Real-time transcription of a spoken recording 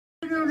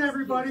Good afternoon,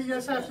 everybody.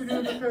 Yes,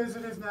 afternoon, because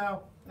it is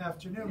now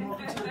afternoon.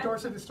 Welcome to the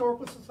Dorset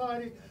Historical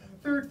Society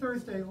third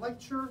Thursday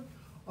lecture.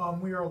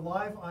 We are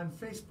live on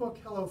Facebook.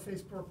 Hello,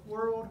 Facebook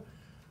world.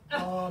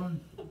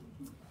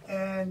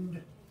 And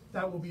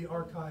that will be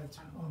archived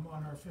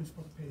on our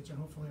Facebook page and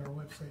hopefully our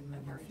website in the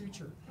near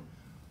future.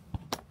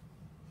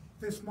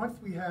 This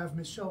month we have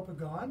Michele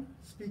Pagan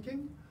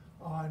speaking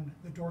on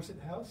the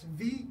Dorset House,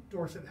 the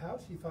Dorset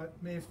House. You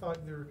may have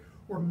thought there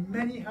were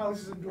many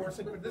houses in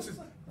Dorset, but this is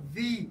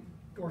the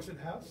Dorset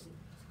House.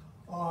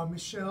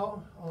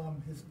 Michele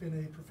has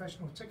been a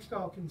professional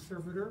textile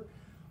conservator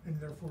and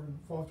therefore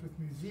involved with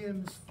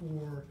museums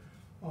for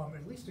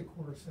at least a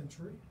quarter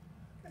century,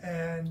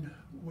 and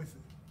with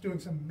doing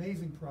some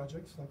amazing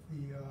projects like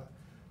the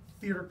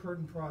Theater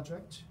Curtain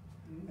Project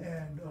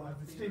and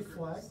the state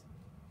flag.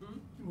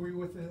 Were you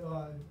with the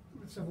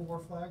Civil War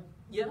flag?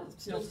 Yeah,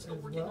 still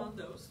working well? on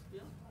those.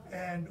 Yeah.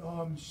 And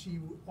she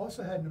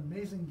also had an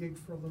amazing gig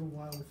for a little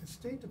while with the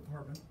State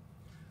Department.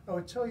 I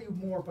would tell you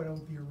more, but I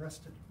would be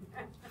arrested.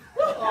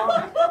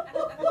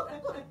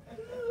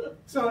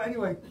 So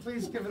anyway,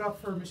 please give it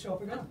up for Michele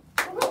Pagan.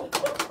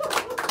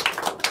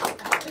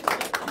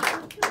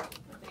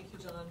 Thank you,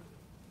 John.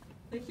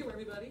 Thank you,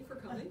 everybody, for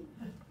coming.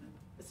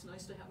 It's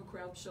nice to have a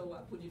crowd show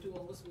up when you do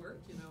all this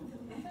work, you know.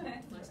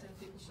 It's nice to have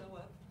people show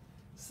up.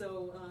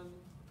 So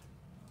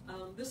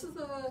this is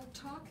a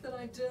talk that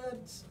I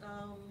did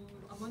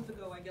a month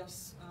ago, I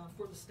guess,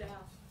 for the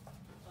staff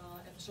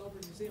at the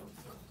Shelburne Museum.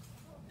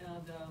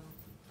 And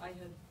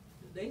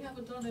they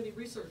haven't done any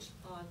research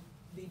on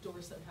the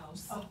Dorset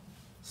House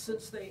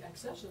since they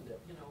accessioned it,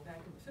 you know, back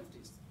in the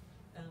 50s.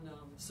 And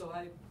so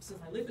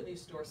since I live in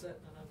East Dorset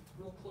and I'm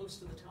real close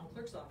to the town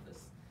clerk's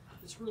office,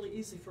 it's really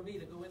easy for me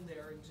to go in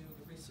there and do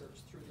the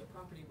research through the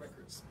property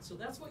records. So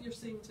that's what you're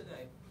seeing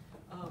today.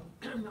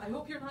 I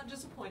hope you're not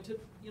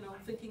disappointed, you know,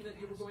 thinking that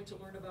you were going to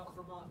learn about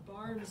Vermont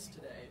barns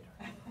today,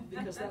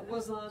 because that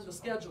was on the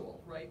schedule,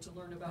 right, to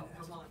learn about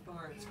Vermont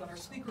barns. But our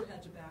speaker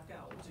had to back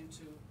out due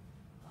to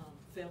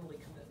family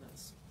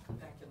commitments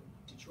back in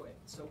Detroit.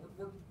 So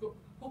we're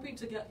hoping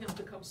to get him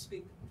to come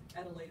speak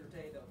at a later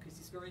day, though, because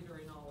he's very,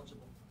 very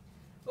knowledgeable.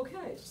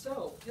 Okay,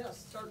 so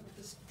yes, start with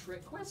this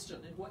trick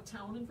question. In what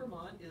town in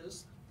Vermont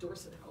is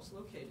Dorset House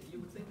located?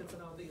 You would think it's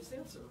an obvious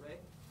answer, right?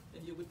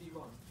 And you would be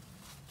wrong.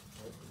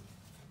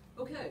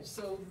 Okay,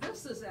 so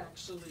this is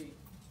actually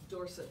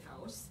Dorset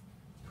House,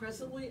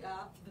 presently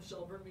at the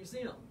Shelburne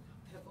Museum.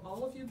 Have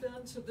all of you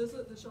been to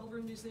visit the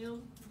Shelburne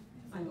Museum?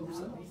 I hope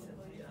so.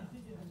 Yeah,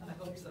 I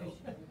hope so.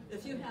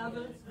 If you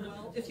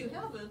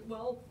haven't,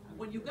 well,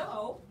 when you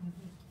go,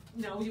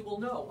 now you will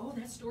know. Oh,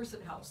 that's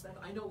Dorset House. That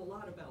I know a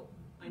lot about.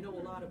 I know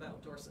a lot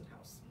about Dorset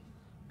House.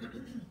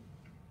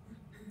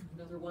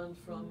 Another one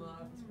from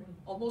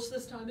almost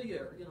this time of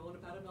year, you know, in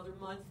about another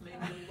month, maybe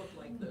it'll look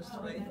like this,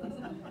 right?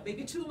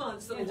 Maybe 2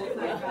 months it'll look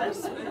like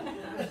this,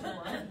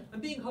 right? I'm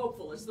being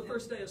hopeful. It's the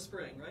first day of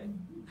spring, right?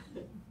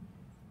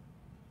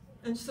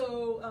 And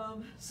so,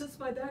 since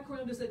my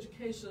background is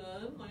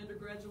education, my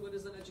undergraduate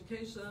is in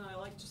education, I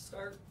like to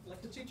start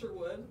like the teacher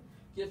would,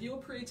 give you a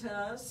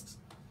pretest.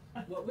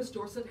 What was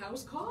Dorset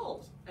House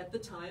called at the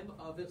time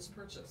of its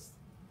purchase?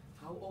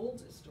 How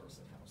old is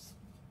Dorset House?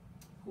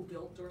 Who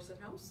built Dorset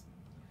House?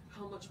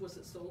 How much was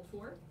it sold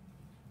for?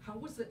 How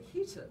was it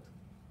heated?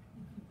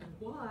 And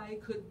why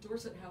could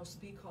Dorset House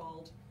be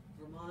called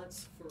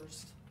Vermont's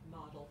first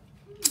model?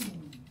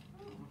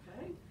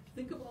 Okay,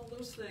 think of all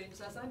those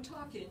things. As I'm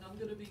talking, I'm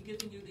going to be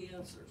giving you the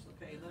answers,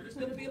 okay? And then there's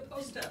going to be a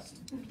post-test.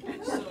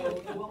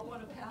 So you all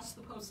want to pass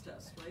the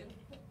post-test, right?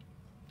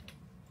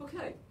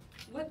 Okay,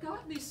 what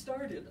got me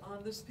started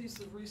on this piece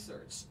of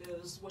research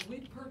is when we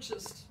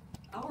purchased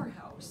our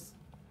house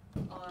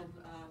on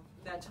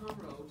that town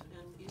road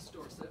in East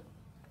Dorset,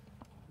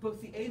 both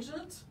the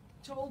agent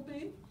told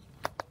me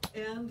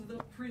and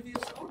the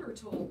previous owner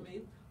told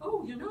me,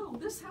 oh, you know,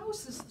 this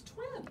house is the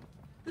twin.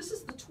 This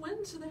is the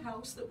twin to the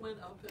house that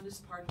went up and is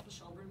part of the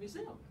Shelburne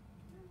Museum.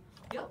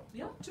 Yep,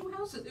 2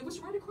 houses. It was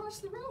right across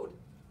the road.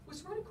 It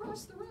was right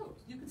across the road.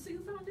 You can see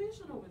the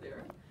foundation over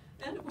there.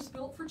 And it was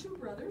built for 2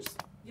 brothers.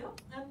 Yep,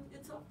 and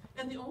it's up.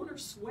 And the owner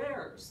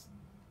swears,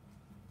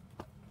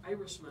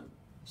 Irishman,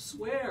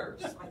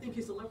 swears, I think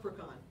he's a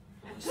leprechaun,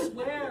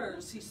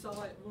 swears he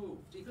saw it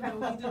moved, even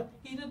though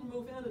he didn't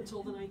move in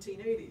until the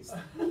 1980s.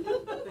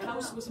 The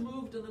house was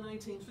moved in the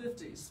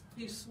 1950s.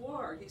 He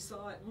swore he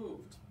saw it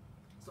moved.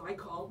 So I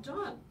called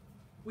John.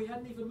 We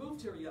hadn't even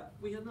moved here yet.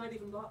 We had not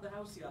even bought the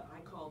house yet. I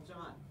called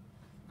John.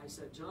 I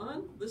said,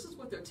 John, this is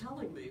what they're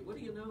telling me. What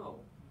do you know?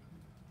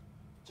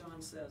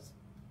 John says,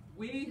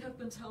 we have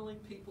been telling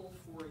people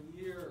for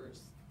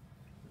years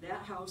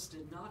that house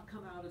did not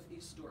come out of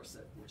East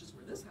Dorset, which is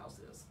where this house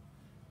is.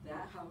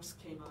 That house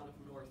came out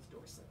of North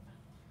Dorset.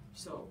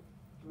 So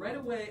right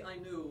away I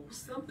knew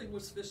something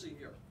was fishy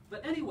here.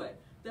 But anyway,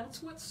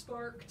 that's what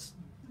sparked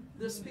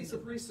this piece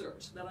of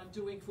research that I'm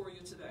doing for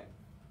you today.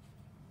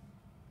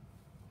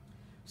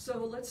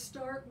 So let's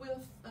start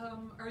with,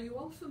 are you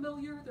all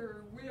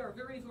familiar? We are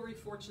very, very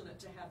fortunate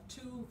to have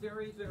 2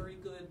 very, very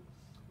good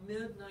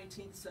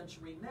mid-19th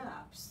century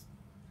maps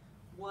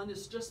One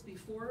is just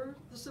before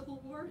the Civil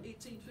War,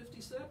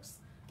 1856,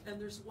 and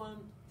there's one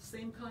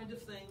same kind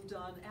of thing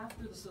done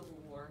after the Civil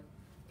War,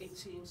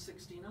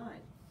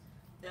 1869.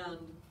 And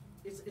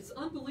it's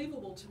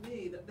unbelievable to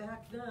me that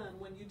back then,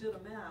 when you did a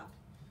map,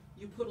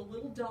 you put a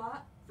little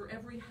dot for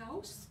every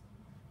house,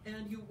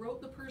 and you wrote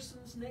the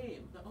person's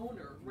name, the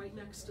owner, right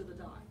next to the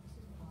dot.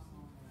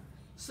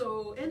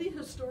 So any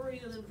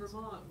historian in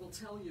Vermont will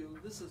tell you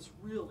this is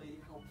really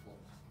helpful.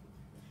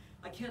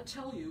 I can't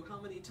tell you how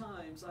many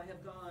times I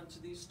have gone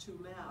to these two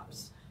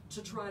maps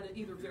to try to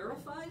either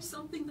verify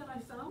something that I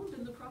found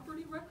in the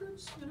property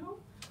records, you know,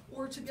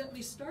 or to get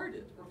me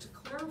started, or to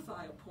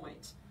clarify a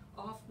point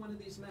off one of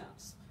these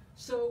maps.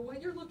 So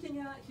what you're looking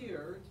at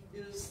here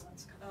is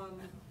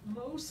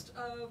most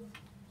of,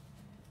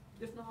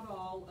 if not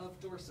all, of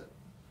Dorset.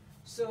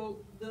 So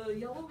the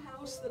yellow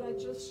house that I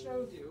just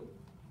showed you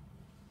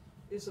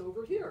is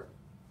over here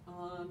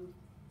on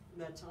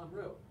Medtown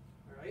Road,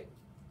 all right?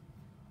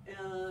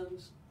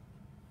 And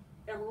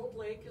Emerald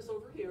Lake is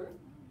over here,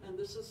 and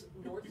this is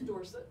North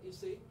Dorset, you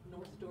see,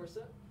 North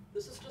Dorset.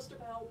 This is just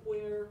about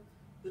where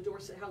the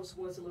Dorset house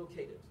was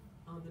located,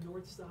 on the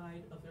north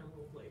side of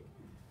Emerald Lake.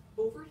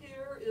 Over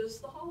here is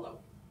the Hollow,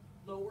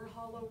 Lower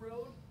Hollow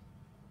Road,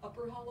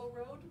 Upper Hollow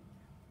Road,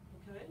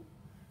 okay?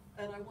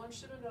 And I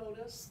want you to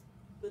notice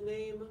the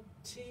name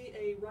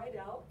T.A.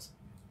 Rideout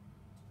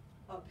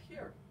up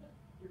here.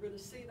 You're going to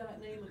see that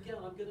name again.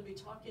 I'm going to be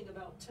talking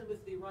about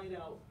Timothy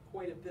Rideout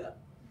quite a bit.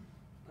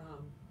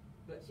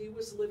 But he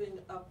was living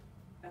up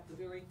at the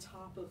very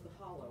top of the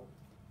hollow,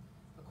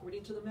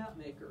 according to the map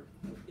maker,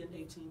 in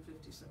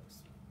 1856.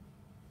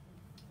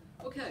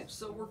 Okay,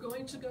 so we're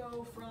going to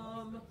go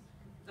from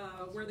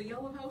where the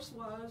yellow house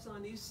was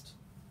on East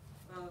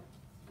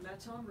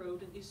Medtown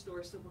Road in East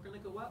Dorset. We're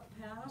going to go up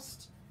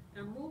past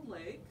Emerald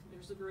Lake.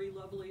 There's a very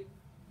lovely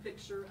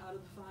picture out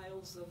of the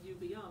files of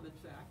UVM,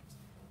 in fact,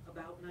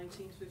 about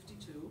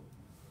 1952.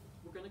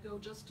 We're going to go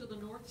just to the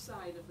north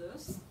side of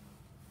this,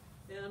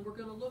 and we're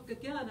going to look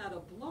again at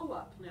a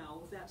blow-up now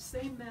with that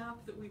same map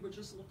that we were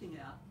just looking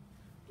at.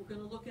 We're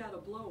going to look at a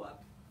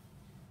blow-up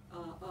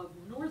of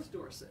North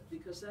Dorset,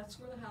 because that's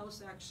where the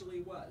house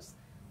actually was.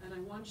 And I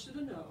want you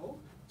to know,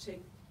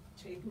 take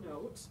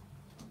note,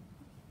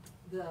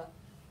 that,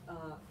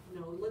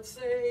 let's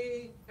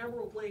say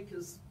Emerald Lake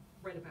is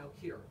right about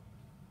here,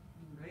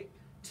 right?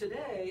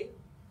 Today,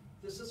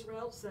 this is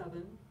Route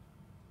 7,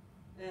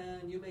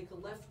 and you make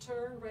a left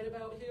turn right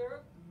about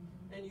here,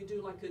 and you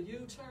do like a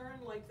U-turn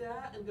like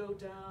that and go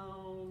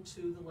down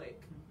to the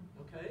lake,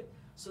 okay?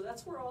 So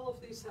that's where all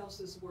of these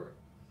houses were.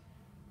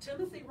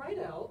 Timothy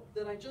Rideout,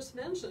 that I just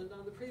mentioned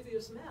on the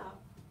previous map,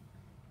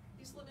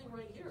 he's living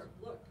right here,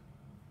 look.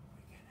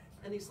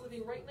 And he's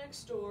living right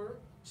next door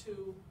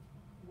to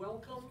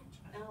Welcome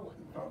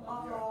Allen.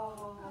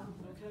 Oh.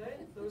 Okay,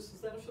 is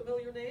that a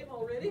familiar name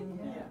already?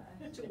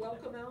 Yeah. To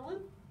Welcome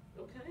Allen,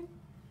 okay?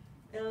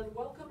 And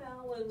Welcome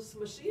Allen's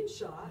machine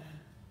shop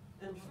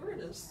and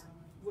furnace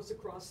was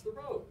across the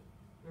road,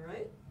 all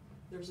right?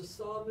 There's a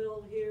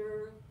sawmill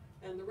here,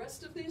 and the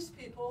rest of these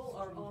people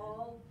are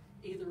all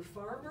either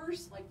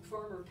farmers, like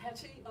Farmer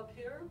Petty up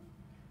here.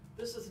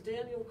 This is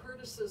Daniel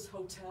Curtis's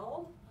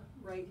hotel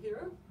right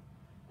here.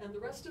 And the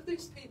rest of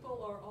these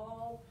people are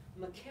all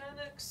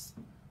mechanics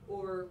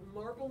or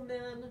marble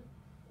men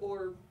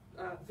or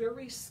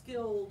very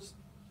skilled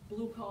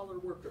blue-collar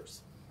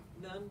workers,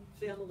 men,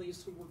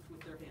 families who worked with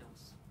their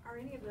hands. Are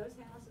any of those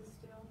houses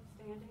still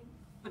standing?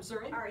 I'm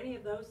sorry? Are any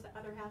of those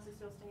other houses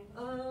still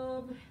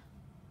standing?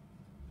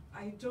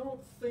 I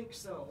don't think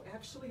so.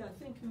 Actually, I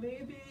think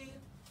maybe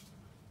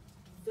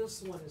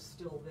this one is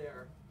still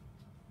there.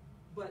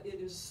 But it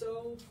is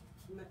so,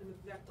 in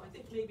fact, I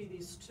think maybe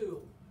these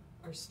two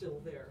are still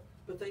there.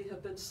 But they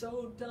have been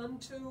so done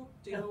to,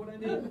 do you know what I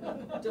mean?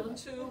 Done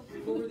to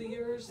over the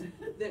years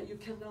that you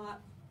cannot,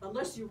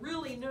 unless you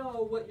really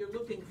know what you're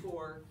looking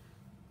for,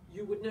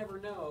 you would never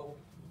know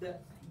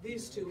that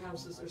these two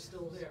houses are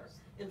still there.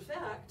 In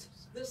fact,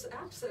 this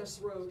access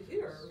road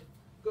here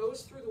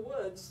goes through the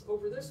woods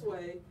over this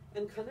way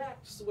and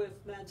connects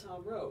with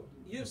Medtown Road,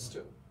 used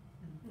to.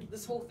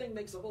 This whole thing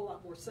makes a whole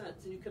lot more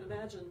sense, and you can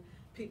imagine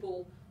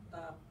people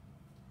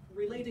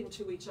relating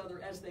to each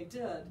other as they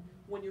did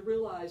when you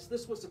realize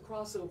this was a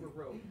crossover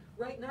road.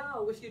 Right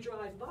now, if you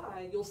drive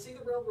by, you'll see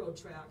the railroad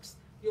tracks,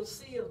 you'll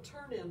see a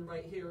turn-in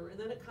right here, and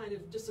then it kind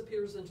of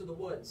disappears into the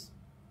woods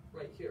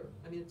right here.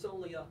 I mean, it's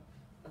only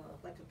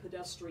like a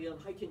pedestrian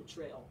hiking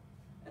trail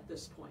at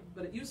this point,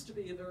 but it used to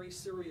be a very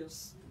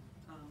serious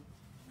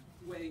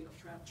way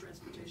of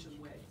transportation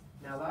way.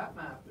 Now that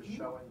map is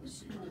showing the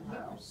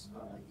schoolhouse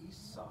on the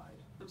east side.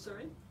 I'm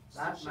sorry?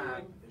 That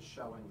map is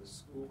showing the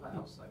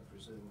schoolhouse, I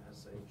presume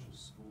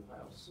SH's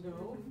schoolhouse.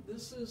 No,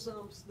 this is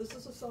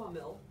a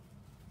sawmill.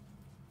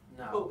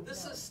 No. Oh,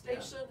 this is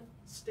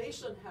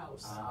station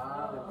house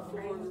for the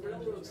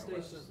railroad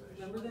station.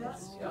 Remember that?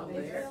 Yeah.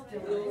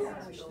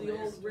 The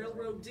old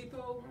railroad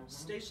depot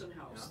station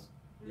house.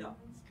 Yeah.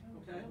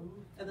 Okay.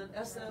 And then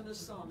SM is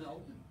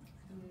sawmill.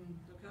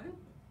 Okay.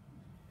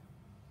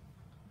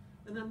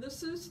 And then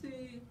this is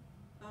the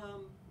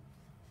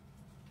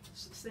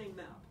It's the same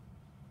map.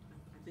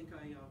 I think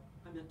I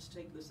meant to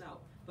take this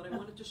out, but I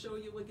wanted to show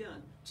you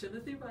again.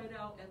 Timothy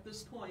Rideout at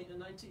this point in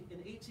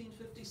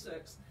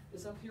 1856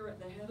 is up here at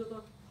the head of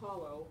the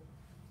hollow,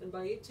 and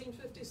by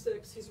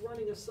 1856 he's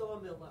running a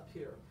sawmill up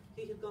here.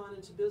 He had gone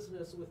into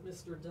business with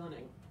Mr.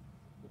 Dunning.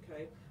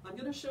 Okay, I'm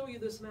going to show you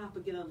this map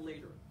again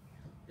later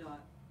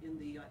in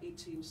the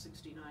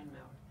 1869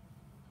 map.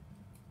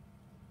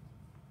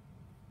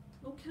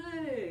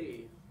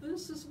 Okay,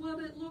 this is what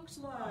it looks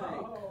like.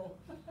 Oh,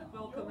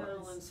 Welcome yours.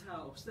 Allen's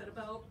house at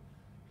about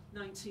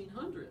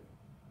 1900.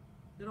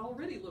 It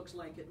already looked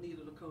like it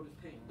needed a coat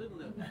of paint,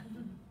 didn't it?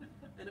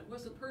 And it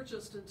wasn't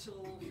purchased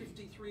until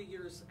 53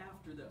 years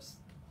after this.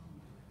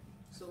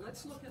 So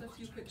let's look at a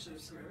few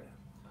pictures here.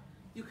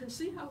 You can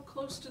see how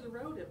close to the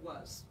road it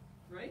was,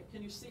 right?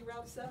 Can you see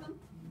Route 7?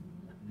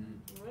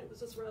 All right,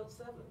 this is Route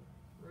 7,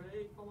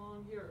 right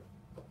along here.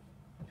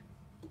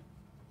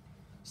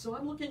 So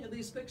I'm looking at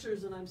these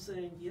pictures and I'm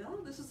saying, yeah,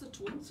 this is a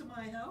twin to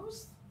my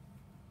house.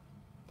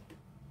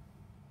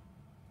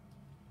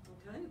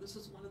 Okay, this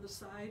is one of the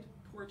side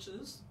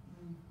porches.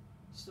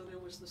 So there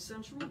was the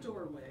central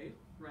doorway,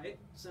 right?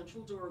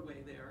 Central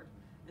doorway there,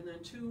 and then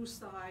two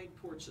side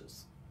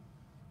porches.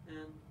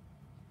 And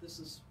this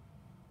is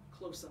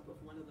close-up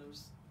of one of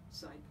those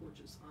side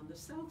porches on the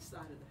south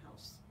side of the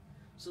house.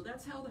 So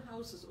that's how the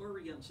house is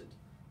oriented,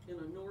 in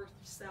a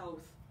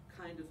north-south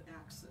kind of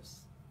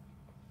axis.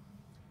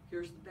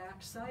 Here's the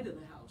back side of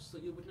the house, so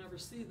you would never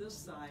see this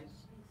side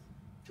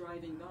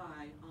driving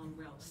by on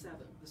Route 7.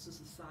 This is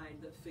the side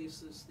that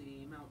faces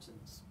the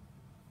mountains.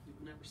 You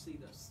would never see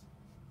this.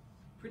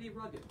 Pretty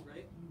rugged,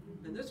 right?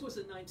 And this was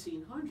in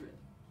 1900.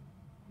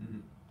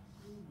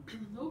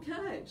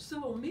 Okay,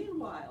 so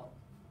meanwhile,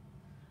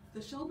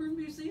 the Shelburne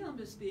Museum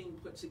is being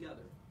put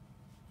together.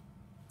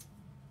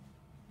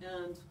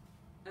 And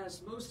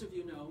as most of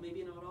you know,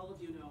 maybe not all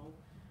of you know,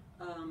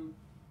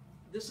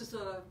 this is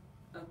a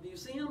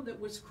museum that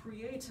was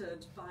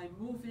created by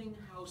moving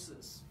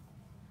houses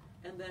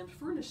and then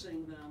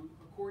furnishing them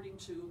according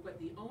to what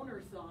the owner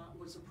thought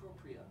was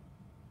appropriate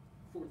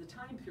for the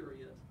time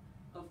period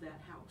of that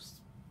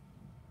house.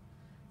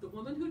 The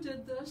woman who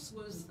did this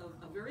was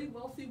a very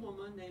wealthy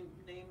woman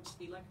named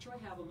Electra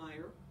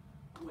Havemeyer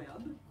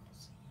Webb.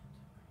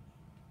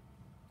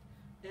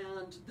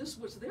 And this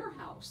was their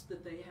house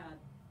that they had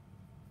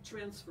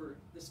transferred.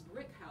 This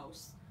brick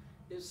house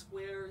is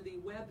where the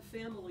Webb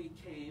family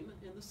came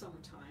in the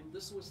summertime.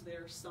 This was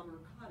their summer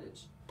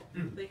cottage.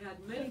 They had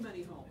many,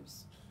 many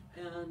homes.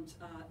 And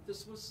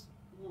this was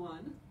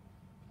one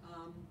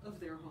of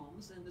their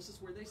homes, and this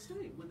is where they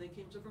stayed when they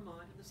came to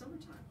Vermont in the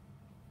summertime.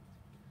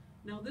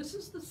 Now this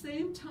is the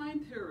same time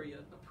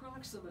period,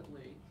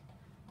 approximately,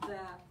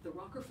 that the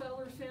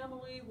Rockefeller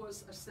family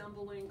was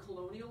assembling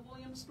Colonial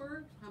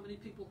Williamsburg. How many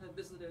people have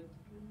visited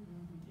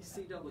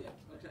CW?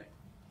 Okay.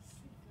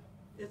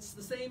 It's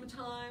the same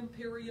time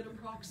period,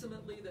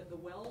 approximately, that the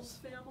Wells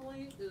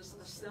family is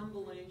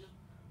assembling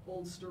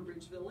Old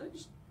Sturbridge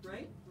Village,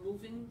 right?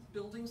 Moving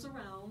buildings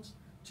around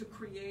to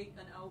create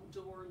an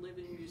outdoor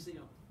living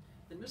museum.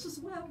 And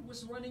Mrs. Webb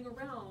was running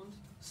around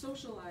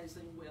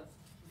socializing with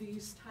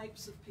these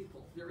types of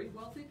people, very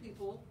wealthy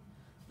people.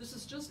 This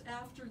is just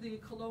after the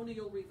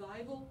colonial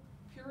revival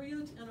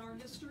period in our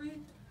history.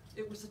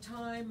 It was a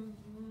time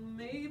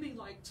maybe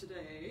like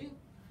today,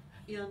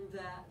 in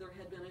that there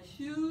had been a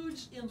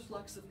huge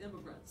influx of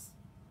immigrants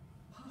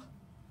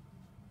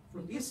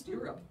from East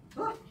Europe.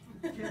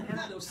 Can't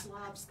have those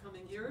Slavs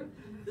coming here.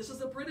 This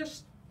is a British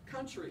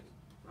country.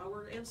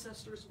 Our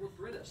ancestors were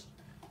British.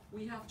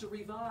 We have to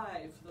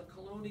revive the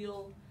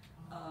colonial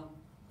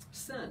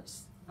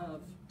sense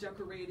of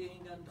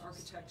decorating and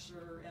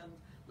architecture, and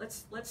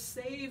let's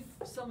save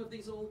some of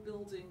these old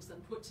buildings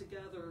and put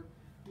together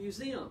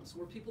museums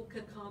where people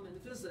can come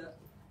and visit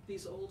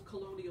these old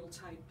colonial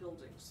type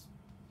buildings.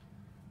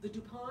 The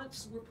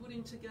DuPonts were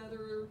putting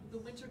together the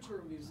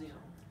Winterthur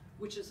Museum,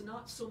 which is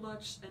not so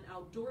much an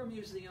outdoor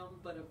museum,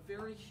 but a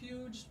very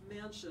huge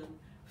mansion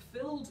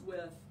filled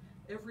with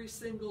every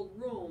single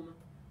room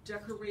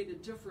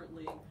decorated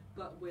differently,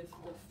 but with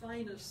the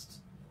finest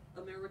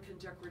American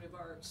decorative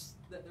arts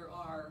that there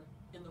are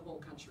in the whole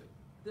country.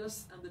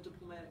 This and the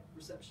diplomatic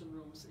reception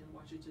rooms in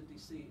Washington,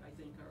 D.C., I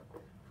think are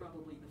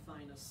probably the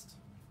finest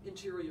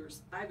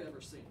interiors I've ever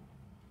seen.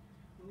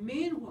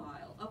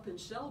 Meanwhile, up in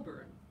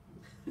Shelburne,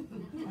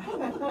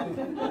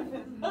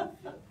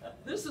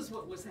 this is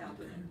what was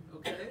happening,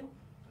 okay?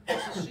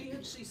 So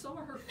she saw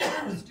her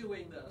friends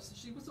doing this.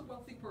 She was a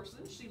wealthy person.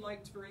 She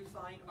liked very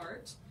fine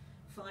art,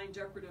 fine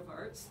decorative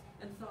arts,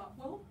 and thought,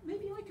 well,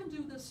 maybe I can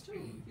do this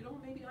too. You know,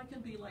 maybe I can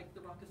be like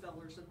the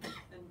Rockefellers and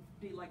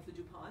be like the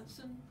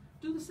DuPonts and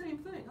do the same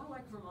thing. I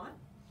like Vermont.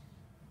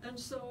 And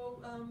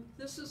so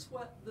this is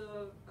what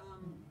the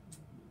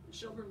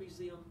Shelburne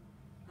Museum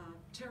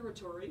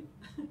territory,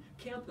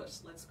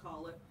 campus, let's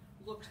call it,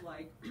 looked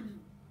like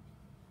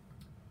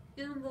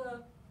in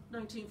the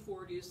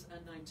 1940s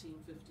and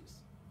 1950s.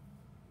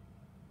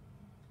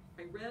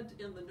 I read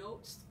in the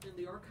notes in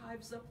the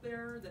archives up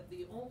there that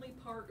the only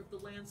part of the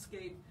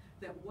landscape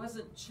that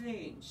wasn't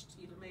changed,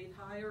 either made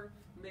higher,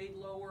 made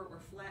lower, or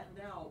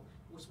flattened out,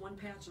 was one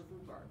patch of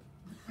rhubarb.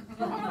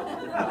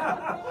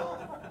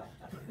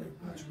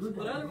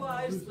 But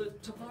otherwise, the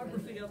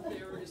topography up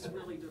there is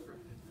really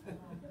different.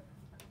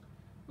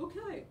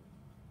 Okay,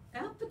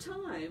 at the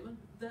time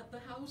that the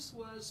house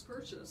was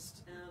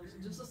purchased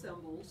and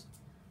disassembled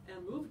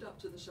and moved up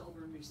to the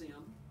Shelburne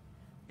Museum,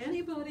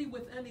 anybody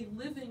with any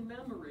living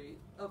memory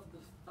of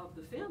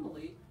the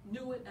family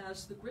knew it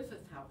as the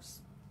Griffith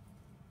House.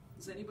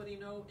 Does anybody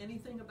know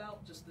anything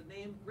about just the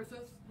name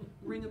Griffith?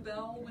 Ring a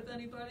bell with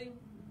anybody?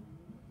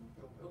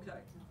 Okay,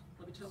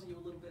 let me tell you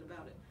a little bit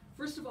about it.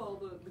 First of all,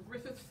 the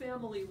Griffith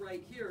family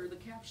right here, the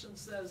caption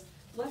says,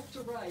 left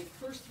to right,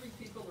 first three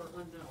people are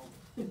unknown.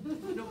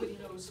 Nobody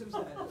knows whose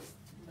that is.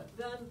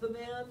 Then the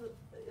man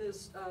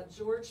is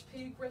George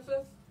P.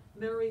 Griffith,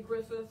 Mary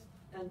Griffith,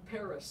 and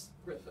Paris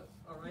Griffith,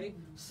 all right?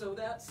 So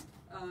that's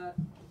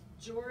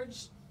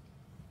George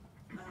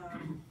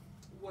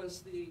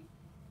was the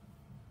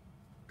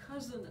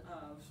cousin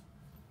of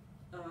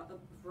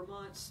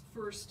Vermont's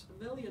first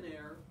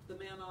millionaire, the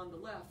man on the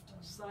left,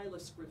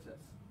 Silas Griffith,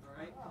 all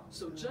right?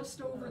 So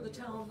just over the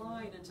town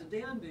line into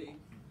Danby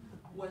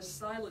was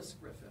Silas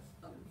Griffith,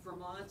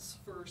 Vermont's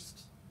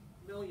first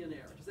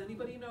millionaire. Does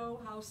anybody know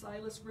how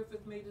Silas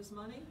Griffith made his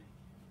money?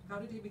 How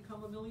did he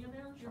become a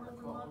millionaire? Do you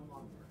remember? Charcoal and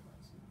lumber.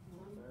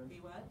 He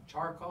what?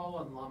 Charcoal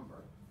and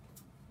lumber.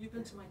 You've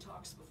been to my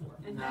talks before.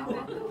 Now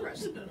I'm the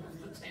president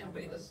of the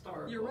Danby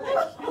Historical. You're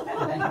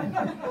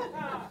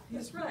right.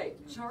 He's right.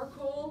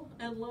 Charcoal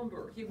and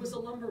lumber. He was a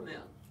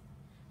lumberman.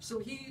 So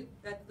he,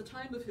 at the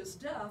time of his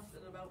death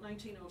in about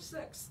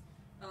 1906,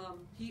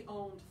 he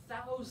owned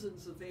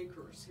thousands of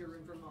acres here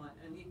in Vermont,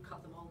 and he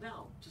cut them all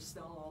down to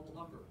sell all the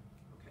lumber.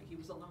 Okay, he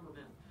was a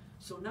lumberman.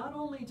 So not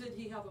only did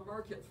he have a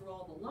market for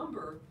all the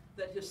lumber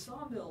that his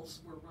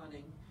sawmills were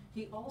running,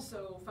 he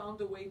also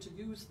found a way to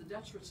use the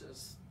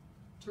detritus,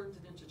 turned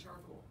it into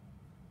charcoal.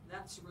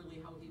 That's really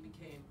how he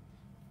became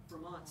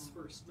Vermont's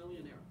first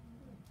millionaire.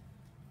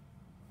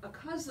 A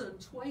cousin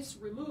twice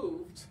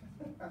removed,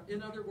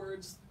 in other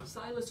words,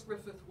 Silas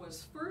Griffith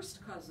was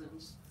first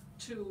cousins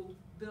to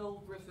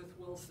Bill Griffith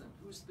Wilson.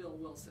 Who's Bill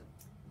Wilson?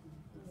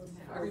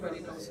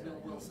 Everybody knows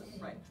Bill Wilson,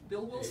 right.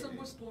 Bill Wilson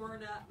was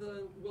born at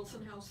the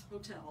Wilson House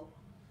Hotel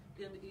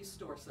in East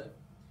Dorset,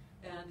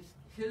 and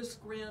his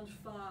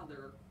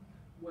grandfather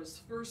was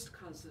first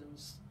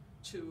cousins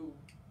to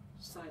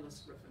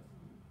Silas Griffith.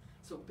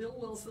 So Bill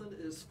Wilson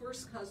is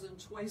first cousin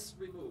twice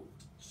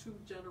removed, 2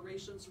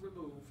 generations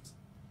removed.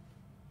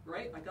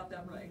 Right? I got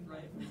that right,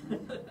 right?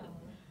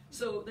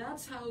 So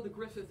that's how the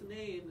Griffith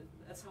name,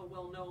 that's how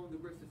well known the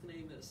Griffith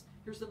name is.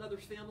 Here's another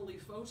family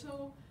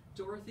photo.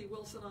 Dorothy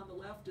Wilson on the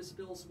left is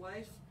Bill's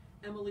wife.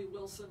 Emily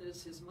Wilson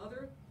is his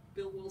mother.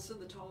 Bill Wilson,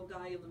 the tall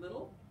guy in the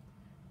middle.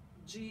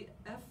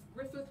 G.F.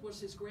 Griffith was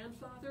his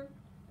grandfather,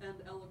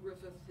 and Ella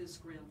Griffith his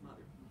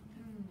grandmother.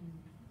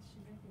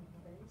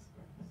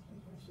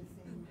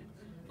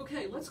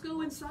 Okay, let's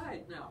go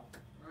inside now,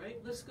 all right?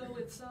 Let's go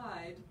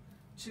inside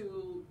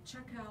to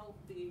check out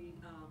the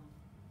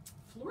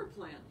floor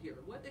plan here.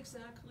 What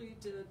exactly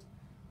did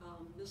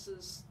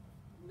Miss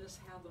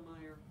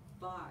Havemeyer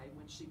buy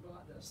when she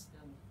bought this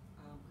in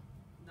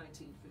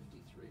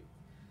 1953?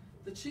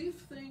 The chief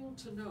thing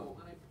to know,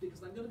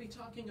 because I'm going to be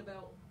talking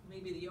about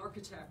maybe the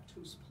architect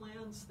whose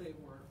plans they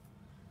were,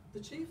 the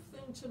chief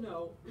thing to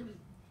know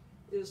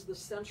is the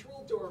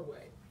central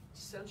doorway.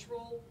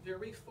 Central,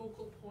 very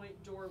focal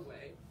point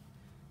doorway.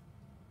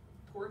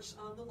 Porch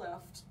on the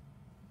left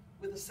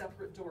with a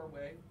separate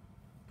doorway.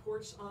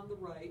 Porch on the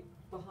right,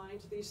 behind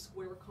these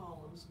square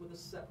columns with a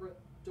separate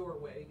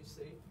doorway, you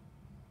see.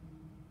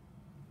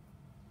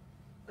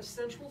 A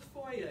central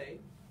foyer,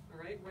 all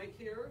right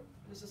here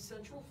is a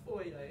central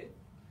foyer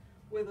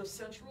with a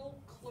central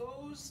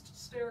closed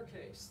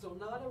staircase. So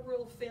not a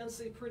real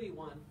fancy, pretty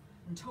one,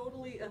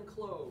 totally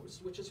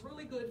enclosed, which is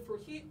really good for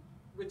heat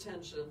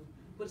retention,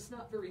 but it's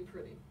not very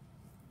pretty.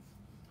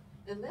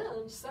 And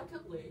then,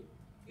 secondly,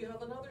 you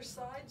have another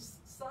side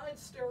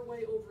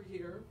stairway over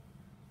here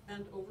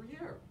and over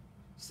here.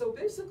 So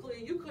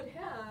basically, you could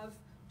have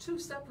 2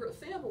 separate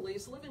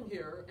families living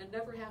here and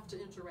never have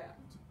to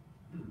interact,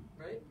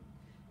 right?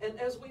 And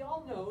as we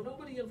all know,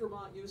 nobody in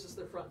Vermont uses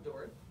their front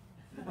door,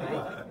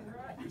 right?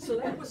 So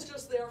that was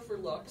just there for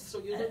looks, so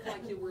you look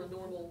like you were a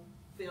normal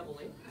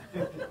family.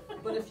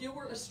 But if you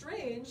were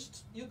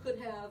estranged, you could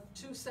have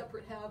 2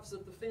 separate halves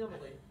of the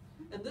family.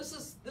 And this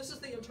is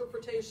the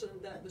interpretation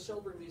that the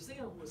Shelburne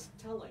Museum was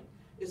telling,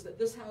 is that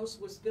this house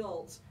was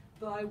built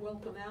by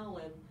Welcome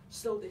Allen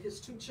so that his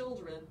 2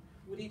 children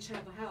would each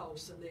have a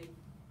house, and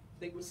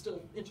they would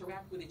still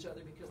interact with each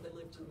other because they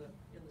lived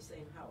in the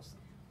same house.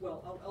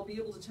 Well, I'll be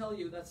able to tell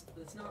you that's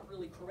not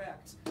really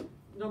correct.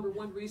 Number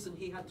 1 reason,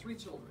 he had 3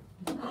 children.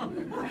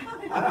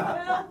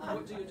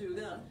 What do you do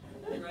then,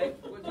 right?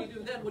 What do you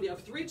do then when you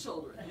have 3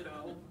 children, you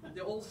know?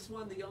 The oldest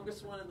one, the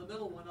youngest one, and the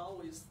middle one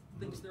always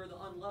thinks they're the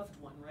unloved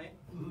one, right?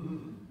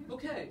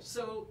 Okay,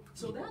 so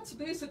that's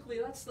basically,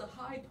 that's the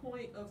high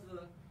point of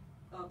the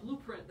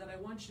blueprint that I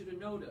want you to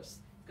notice.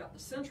 You've got the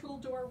central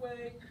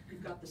doorway,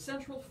 you've got the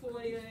central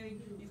foyer,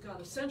 you've got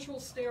a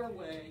central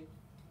stairway,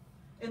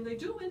 and they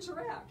do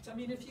interact. I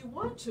mean, if you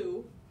want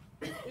to,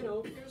 you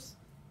know,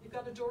 you've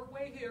got a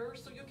doorway here,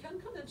 so you can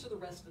come into the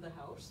rest of the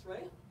house,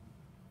 right?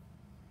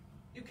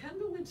 You can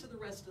go into the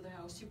rest of the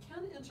house. You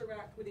can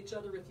interact with each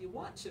other if you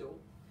want to,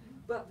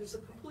 but there's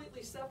a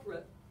completely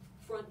separate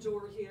front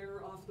door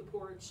here, off the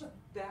porch,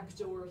 back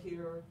door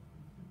here,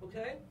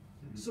 okay?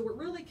 So it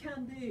really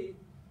can be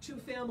two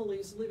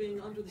families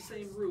living under the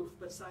same roof,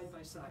 but side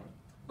by side.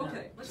 Okay,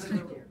 Now, let's to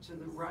take the, to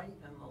the right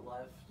and the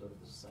left of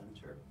the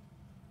center,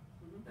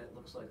 it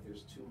looks like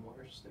there's two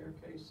more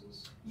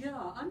staircases.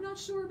 Yeah, I'm not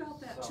sure about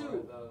that So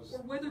too, are those or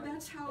whether like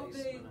that's how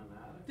basement and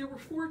attic? there were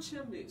 4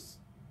 chimneys.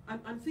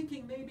 I'm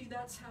thinking maybe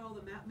that's how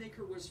the map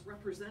maker was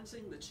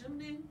representing the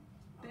chimney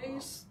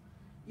base.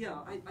 Yeah,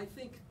 I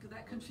think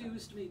that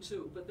confused me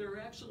too, but there are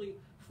actually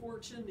 4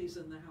 chimneys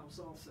in the house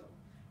also.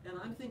 And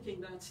I'm thinking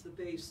that's the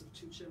base of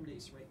 2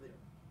 chimneys right there.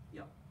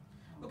 Yeah.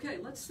 Okay,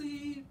 let's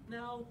see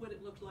now what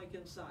it looked like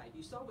inside.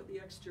 You saw what the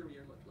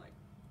exterior looked like.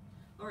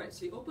 All right,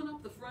 so you open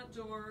up the front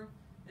door,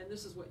 and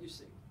this is what you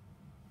see.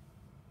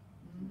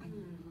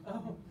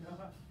 Oh,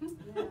 gosh.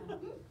 Yeah.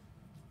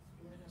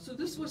 So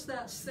this was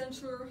that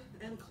center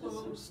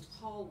enclosed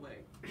hallway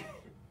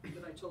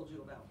that I told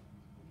you about,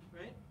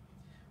 right?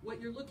 What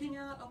you're looking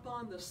at up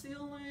on the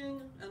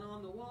ceiling and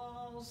on the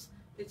walls,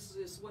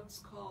 is what's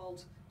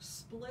called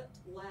split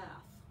lath.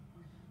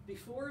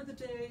 Before the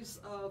days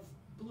of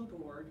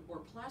blueboard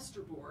or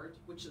plasterboard,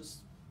 which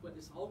is what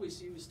is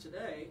always used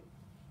today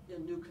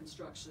in new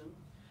construction,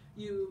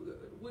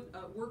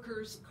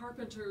 workers,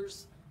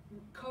 carpenters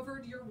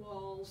covered your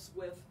walls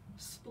with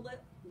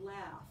split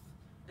lath.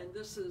 And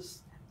this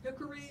is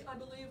hickory, I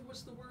believe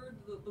was the word,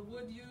 the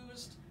wood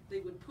used. They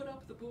would put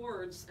up the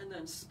boards and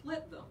then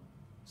split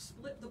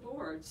the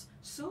boards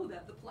so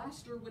that the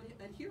plaster would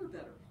adhere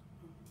better.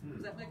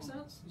 Does that make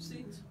sense? You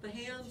see, the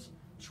hand,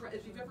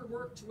 if you've ever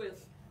worked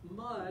with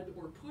mud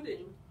or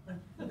pudding,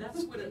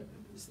 that's what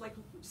it's like.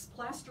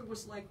 Plaster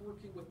was like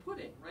working with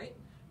pudding, right?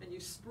 And you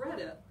spread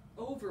it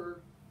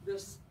over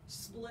this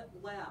split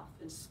lath,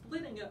 and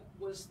splitting it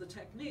was the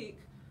technique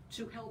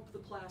to help the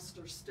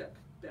plaster stick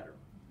better.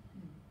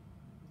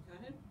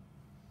 Okay?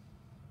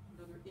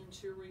 Another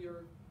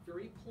interior,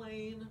 very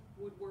plain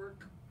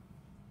woodwork.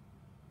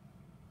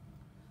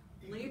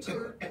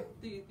 Later,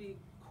 the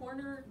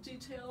corner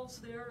details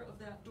there of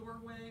that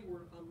doorway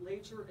were a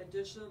later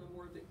addition, a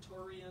more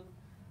Victorian,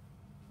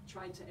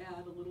 tried to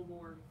add a little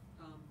more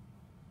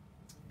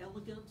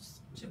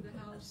elegance to the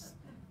house.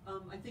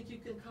 I think you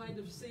can kind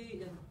of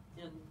see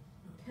in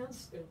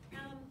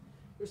pen,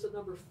 there's a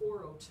number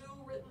 402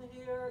 written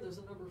here, there's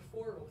a number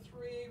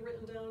 403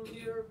 written down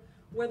here.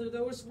 Whether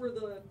those were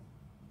the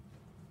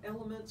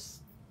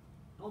elements,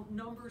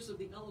 numbers of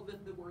the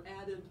element that were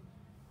added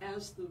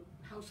as the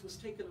house was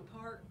taken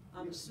apart,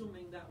 I'm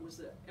assuming that was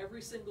it.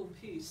 Every single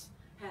piece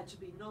had to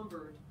be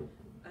numbered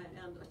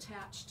and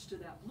attached to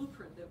that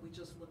blueprint that we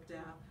just looked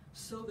at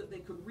so that they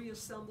could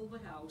reassemble the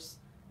house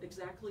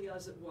exactly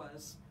as it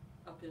was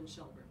up in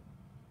Shelburne.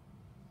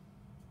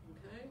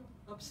 Okay,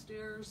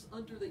 upstairs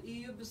under the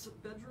eaves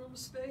bedroom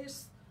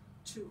space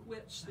to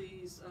which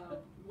these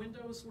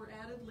windows were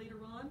added later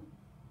on.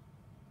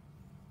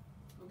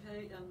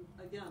 Okay, and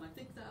again, I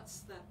think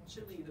that's that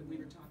chimney that we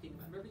were talking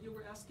about. Remember you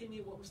were asking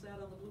me what was that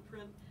on the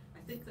blueprint? I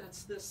think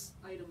that's this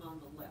item on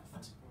the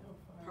left,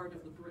 part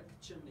of the brick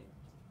chimney.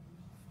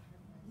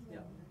 Yeah.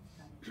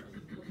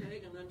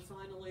 Okay, and then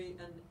finally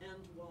an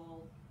end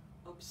wall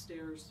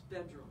upstairs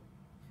bedroom.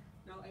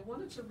 Now I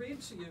wanted to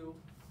read to you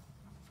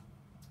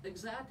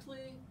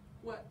exactly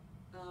what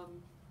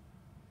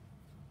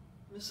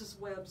Mrs.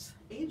 Webb's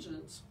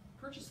agent,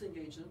 purchasing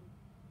agent,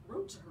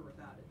 wrote to her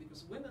about it,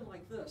 because women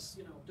like this,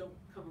 you know, don't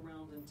come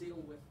around and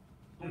deal with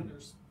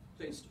owners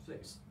face to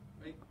face,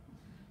 right?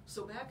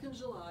 So back in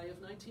July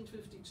of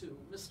 1952,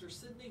 Mr.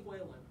 Sidney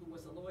Whalen, who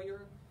was a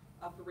lawyer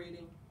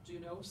operating, do you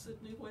know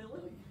Sidney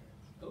Whalen?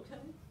 Okay.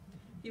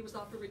 He was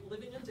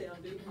living in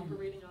Danby,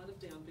 operating out of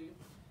Danby.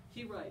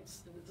 He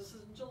writes, and this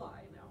is in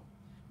July now,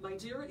 "My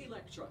dear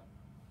Electra,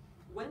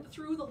 went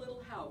through the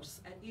little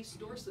house at East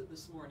Dorset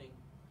this morning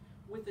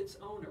with its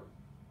owner,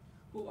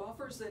 who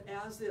offers it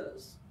as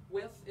is,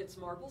 with its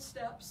marble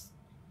steps,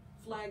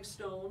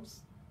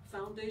 flagstones,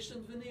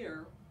 foundation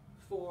veneer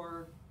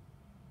for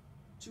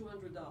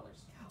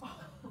 $200.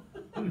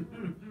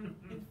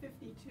 In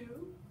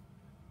 52?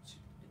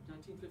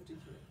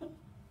 1953.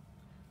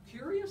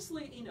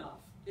 Curiously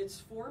enough, its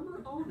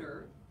former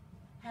owner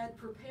had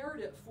prepared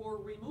it for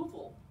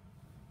removal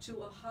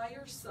to a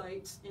higher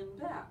site in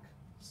back.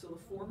 So the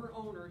former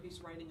owner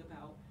he's writing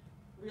about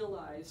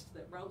realized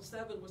that Route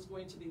 7 was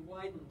going to be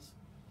widened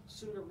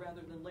sooner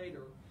rather than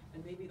later,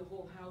 and maybe the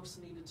whole house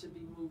needed to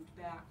be moved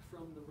back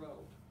from the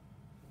road,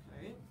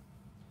 okay?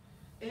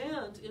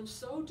 And in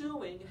so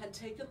doing, had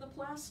taken the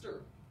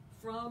plaster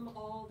from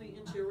all the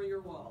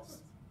interior walls,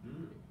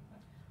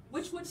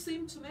 which would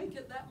seem to make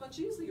it that much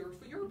easier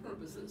for your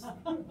purposes,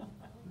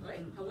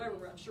 right?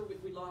 However, I'm sure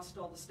we lost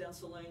all the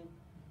stenciling,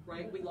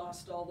 right? We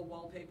lost all the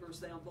wallpaper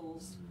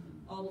samples.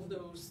 All of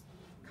those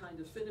kind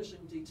of finishing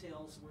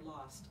details were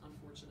lost,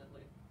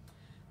 unfortunately.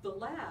 The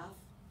lath,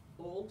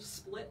 old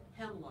split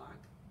hemlock,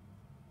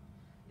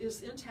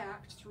 is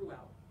intact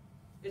throughout.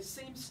 It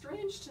seems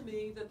strange to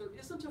me that there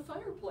isn't a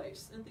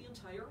fireplace in the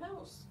entire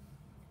house.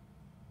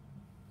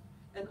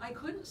 And I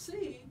couldn't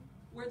see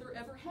where there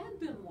ever had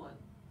been one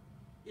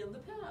in the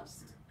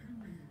past.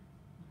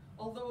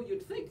 Although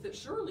you'd think that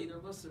surely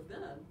there must have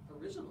been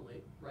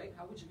originally, right?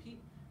 How would you heat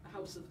a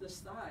house of this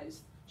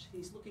size?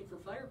 He's looking for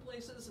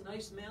fireplaces,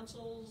 nice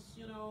mantles,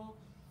 you know,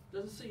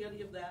 doesn't see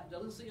any of that,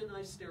 doesn't see a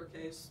nice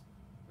staircase,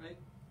 right?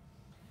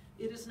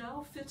 It is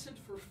now fitted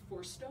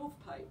for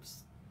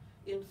stovepipes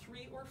in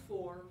 3 or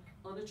 4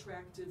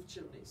 unattractive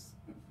chimneys.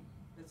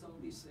 That's all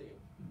we see.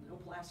 No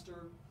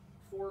plaster,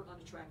 4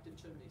 unattractive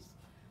chimneys.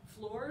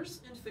 Floors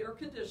in fair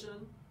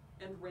condition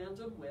and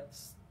random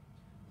widths.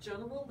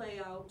 General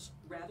layout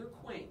rather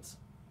quaint,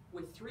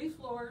 with 3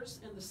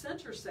 floors in the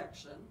center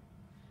section,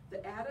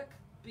 the attic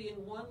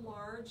being one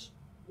large,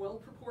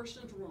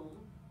 well-proportioned room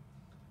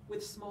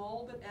with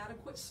small but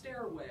adequate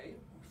stairway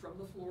from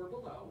the floor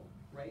below,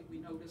 right? We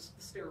noticed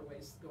the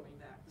stairways going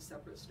back, the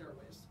separate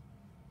stairways.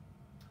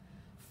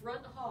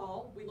 Front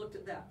hall, we looked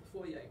at that, the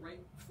foyer, right?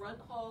 Front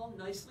hall,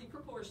 nicely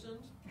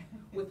proportioned,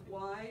 with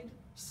wide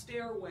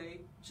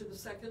stairway to the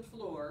 2nd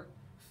floor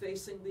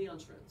facing the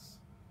entrance,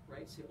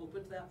 right? So you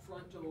opened that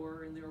front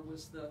door and there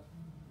was the,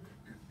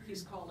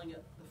 he's calling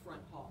it the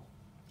front hall.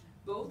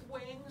 Both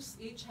wings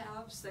each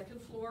have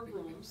 2nd floor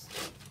rooms.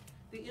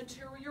 The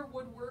interior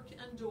woodwork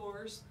and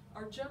doors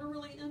are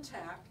generally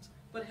intact,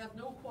 but have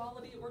no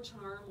quality or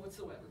charm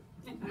whatsoever.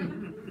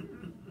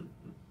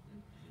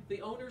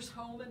 The owner's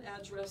home and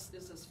address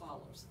is as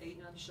follows: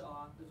 A.N.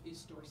 Shaw of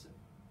East Dorset,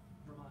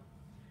 Vermont.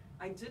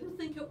 I didn't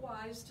think it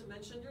wise to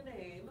mention your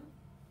name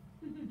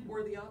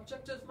or the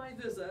object of my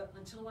visit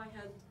until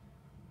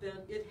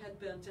it had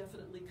been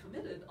definitely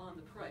committed on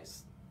the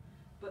price,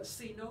 but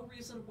see no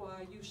reason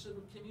why you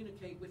shouldn't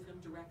communicate with him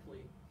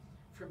directly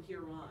from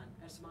here on,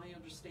 as my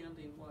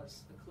understanding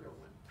was a clear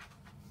one.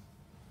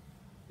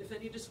 If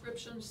any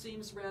description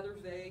seems rather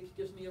vague,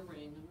 give me a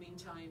ring. In the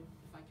meantime,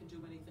 if I can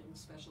do anything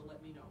special,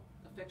 let me know.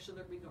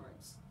 Affectionate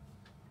regards,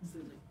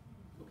 Cindy.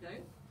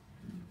 Okay?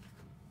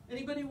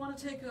 Anybody want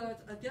to take a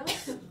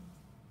guess?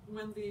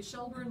 When the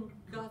Shelburne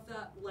got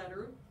that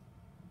letter,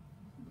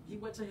 he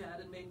went ahead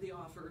and made the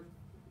offer.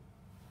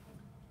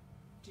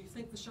 Do you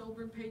think the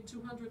Shelburne paid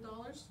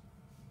 $200?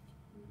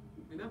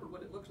 Remember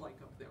what it looked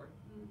like up there.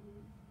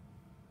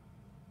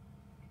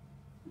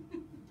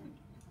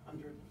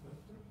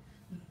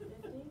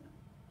 150?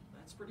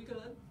 That's pretty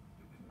good.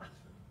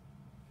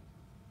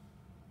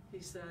 He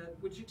said,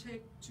 would you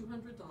take $200?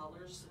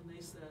 And they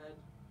said,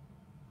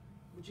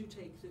 would you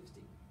take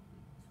 50?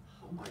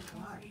 Oh my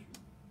gosh.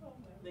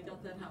 They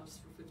got that house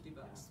for $50.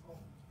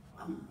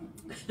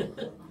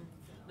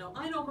 Now,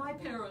 I know my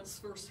parents'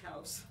 first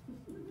house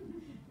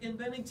in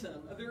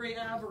Bennington, a very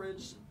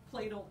average,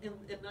 plain old, in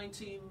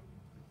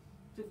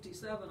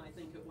 1957, I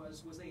think it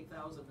was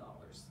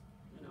 $8,000.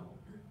 You know,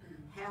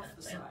 half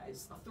the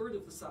size, a third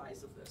of the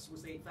size of this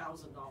was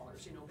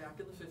 $8,000, you know, back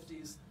in the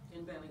 50s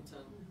in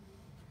Bennington.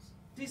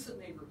 Decent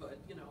neighborhood,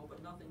 you know,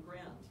 but nothing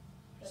grand.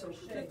 So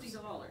for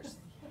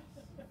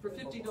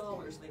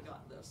 $50, they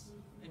got this.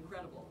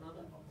 Incredible, huh?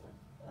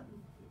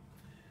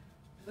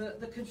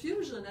 The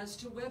confusion as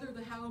to whether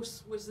the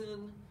house was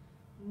in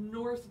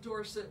North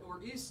Dorset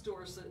or East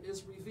Dorset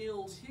is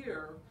revealed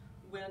here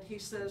when he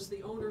says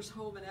the owner's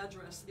home and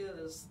address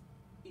is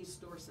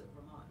East Dorset,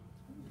 Vermont.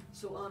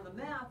 So on the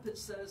map it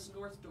says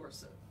North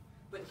Dorset,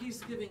 but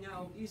he's giving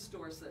out East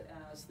Dorset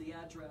as the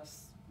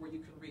address where you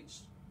can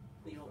reach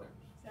the owner.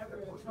 Is that where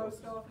the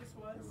post office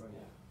was?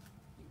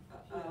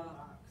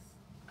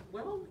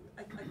 Well,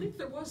 I think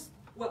there was,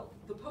 well,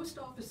 the post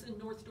office in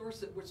North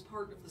Dorset was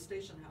part of the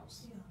station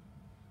house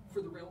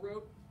for the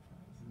railroad.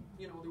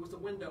 You know, there was a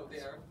window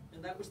there,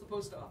 and that was the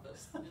post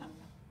office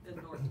in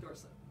North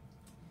Dorset.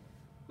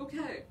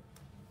 Okay,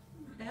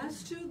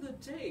 as to the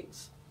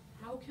date,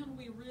 how can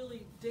we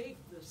really date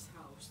this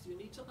house? You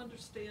need to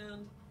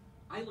understand,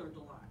 I learned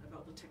a lot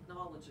about the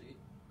technology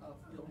of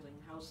building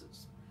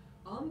houses.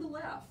 On the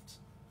left,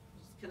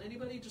 can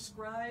anybody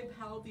describe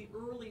how the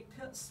early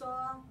pit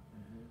saw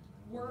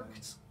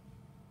worked?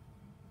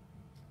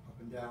 Up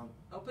and down.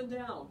 Up and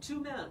down, 2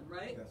 men,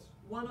 right? Yes.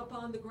 One up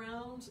on the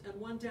ground and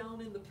one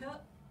down in the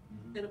pit.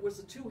 And it was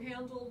a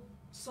 2-handled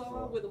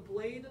saw with a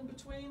blade in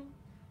between.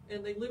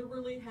 And they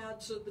literally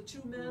had to, the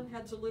 2 men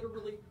had to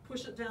literally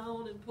push it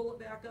down and pull it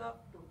back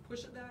up, or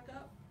push it back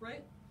up,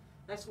 right?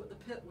 That's what the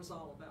pit was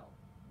all about,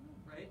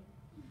 right?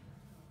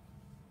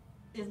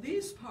 In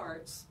these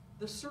parts,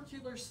 the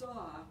circular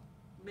saw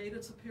made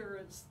its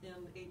appearance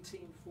in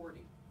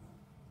 1840.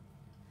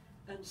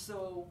 And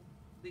so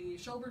the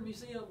Shelburne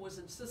Museum was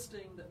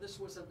insisting that this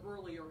was an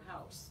earlier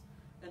house.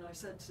 And I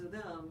said to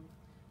them,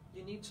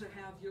 you need to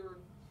have your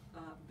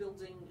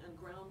building and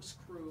grounds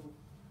crew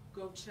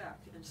go check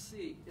and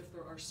see if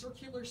there are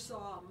circular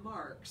saw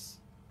marks,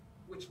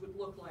 which would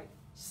look like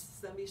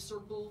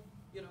semicircle,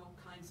 you know,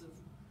 kinds of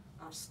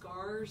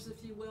scars,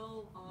 if you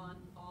will, on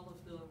all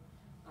of the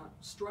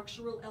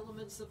structural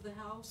elements of the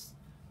house,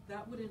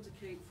 that would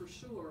indicate for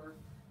sure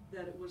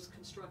that it was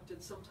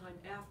constructed sometime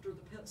after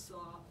the pit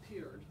saw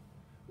appeared,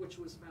 which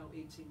was about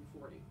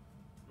 1840,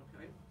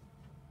 okay?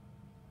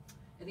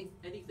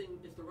 Anything,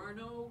 if there are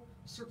no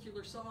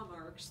circular saw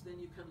marks, then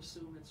you can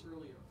assume it's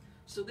earlier.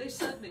 So they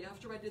sent me,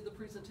 after I did the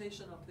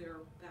presentation up there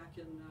back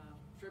in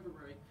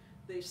February,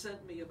 they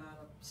sent me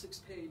about a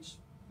 6-page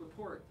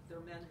report that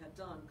their men had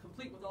done,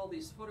 complete with all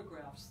these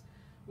photographs,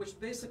 which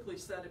basically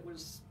said it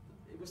was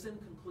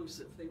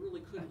inconclusive. They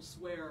really couldn't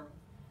swear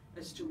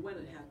as to when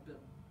it had been,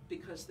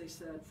 because they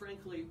said,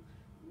 frankly,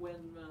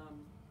 when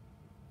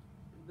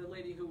the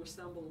lady who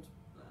assembled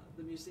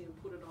the museum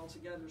put it all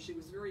together, she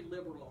was very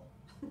liberal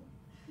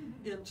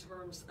in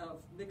terms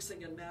of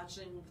mixing and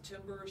matching the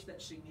timbers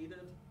that she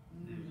needed.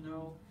 You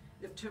know,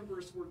 if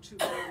timbers were too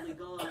badly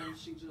gone,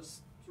 she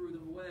just threw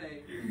them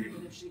away.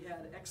 And if she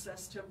had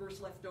excess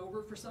timbers left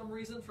over for some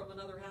reason from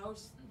another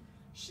house,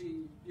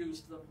 she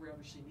used them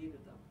wherever she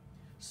needed them.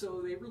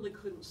 So they really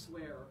couldn't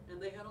swear.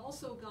 And they had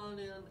also gone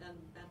in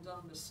and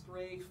done the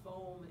spray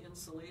foam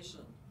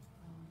insulation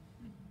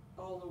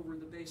all over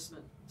the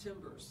basement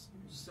timbers.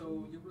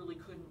 So you really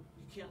couldn't,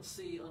 you can't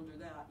see under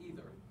that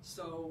either.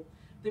 So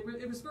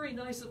it was very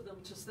nice of them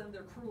to send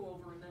their crew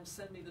over and then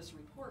send me this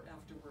report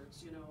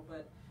afterwards, you know,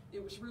 but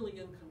it was really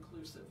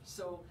inconclusive.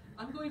 So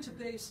I'm going to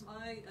base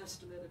my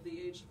estimate of the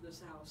age of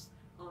this house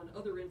on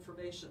other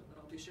information that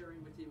I'll be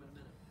sharing with you in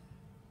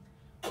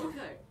a minute.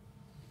 Okay.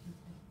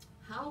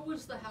 How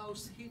was the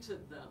house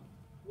heated then?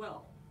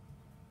 Well,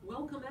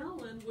 Welcome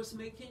Allen was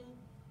making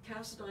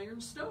cast iron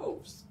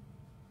stoves.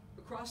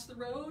 Across the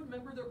road,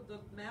 remember the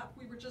map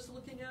we were just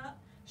looking at?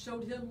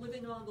 Showed him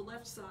living on the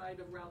left side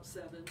of Route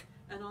 7,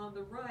 and on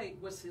the right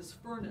was his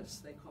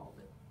furnace, they called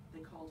it. They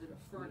called it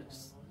a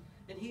furnace.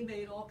 And he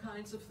made all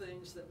kinds of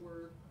things that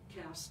were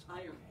cast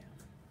iron.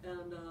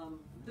 And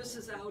this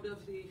is out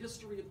of the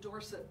History of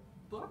Dorset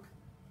book,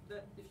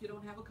 that if you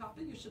don't have a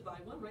copy, you should buy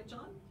one, right,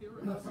 John? Here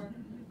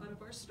out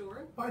of our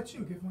store. Buy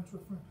two, give one to a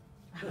friend.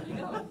 There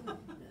you go.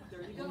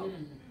 There you go.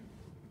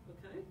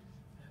 Okay.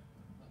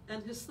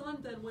 And his son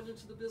then went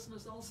into the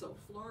business also.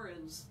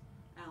 Florence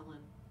Allen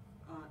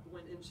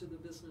went into the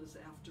business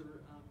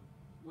after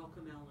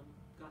Welcome Allen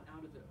got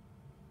out of it.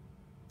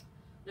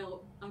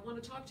 Now, I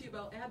want to talk to you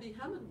about Abby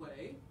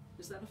Hemingway.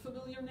 Is that a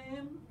familiar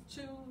name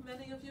to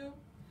many of you?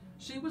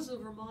 She was a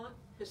Vermont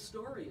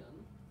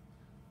historian,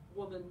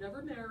 woman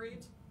never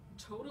married,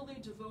 totally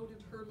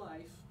devoted her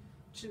life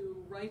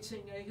to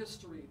writing a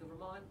history. The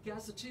Vermont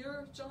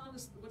Gazetteer, John,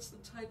 what's the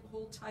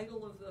whole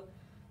title of the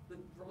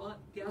Vermont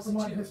Gazetteer?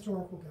 Vermont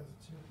Historical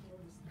Gazetteer.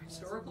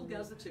 Historical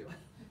Gazetteer,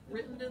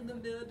 written in the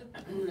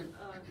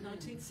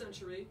mid-19th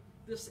century.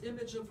 This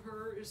image of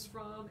her is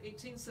from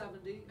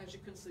 1870, as you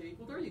can see.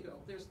 Well, there you go.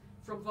 There's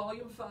from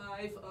volume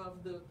 5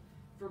 of the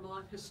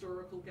Vermont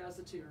Historical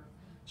Gazetteer.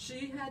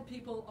 She had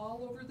people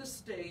all over the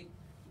state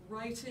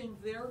writing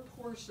their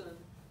portion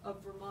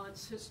of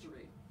Vermont's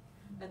history.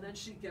 And then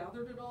she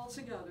gathered it all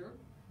together.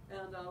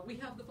 And we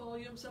have the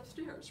volumes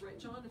upstairs, right,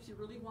 John? If you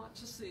really want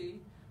to see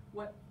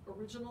what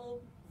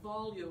original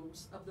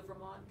volumes of the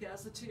Vermont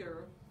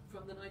Gazetteer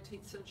from the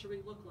 19th century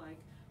look like,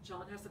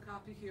 John has a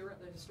copy here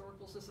at the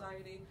Historical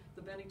Society,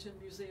 the Bennington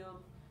Museum.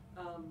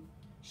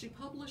 She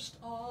published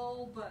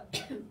all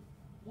but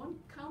one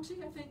county,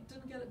 I think,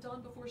 didn't get it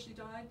done before she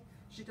died.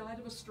 She died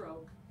of a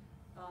stroke,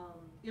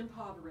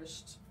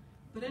 impoverished.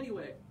 But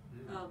anyway,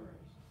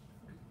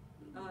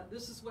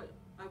 this is what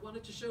I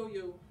wanted to show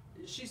you.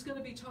 She's going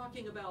to be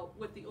talking about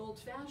what the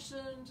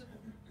old-fashioned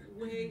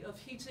way of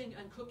heating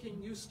and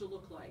cooking used to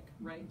look like,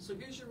 right? So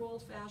here's your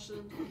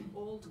old-fashioned,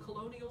 old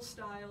colonial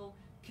style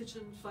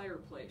kitchen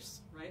fireplace,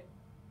 right?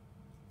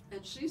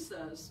 And she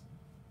says,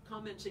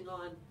 commenting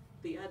on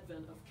the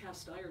advent of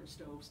cast iron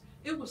stoves,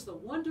 it was the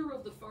wonder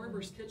of the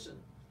farmer's kitchen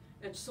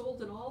and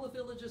sold in all the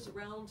villages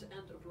around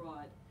and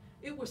abroad.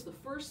 It was the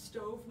first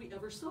stove we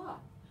ever saw.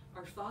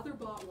 Our father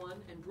bought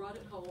one and brought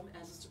it home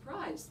as a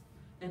surprise,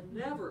 and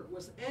never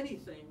was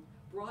anything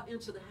brought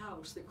into the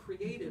house that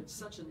created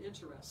such an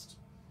interest.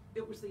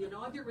 It was the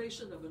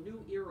inauguration of a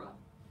new era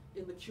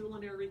in the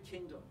culinary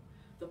kingdom.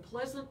 The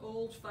pleasant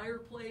old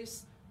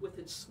fireplace with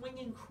its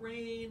swinging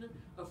crane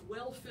of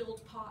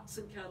well-filled pots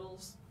and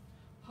kettles,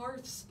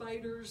 hearth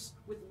spiders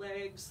with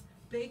legs,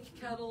 bake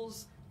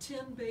kettles,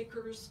 tin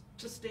bakers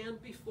to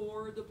stand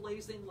before the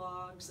blazing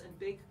logs and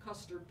bake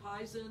custard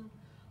pies in,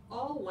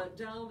 all went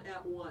down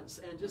at once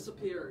and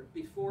disappeared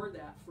before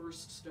that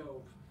first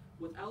stove,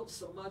 without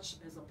so much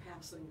as a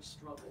passing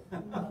struggle.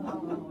 That's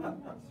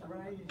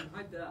right.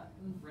 I bet,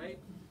 right?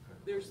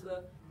 There's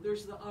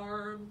the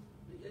arm,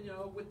 you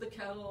know, with the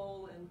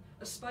kettle, and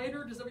a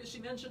spider. She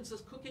mentions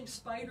this cooking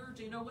spider.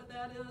 Do you know what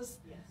that is?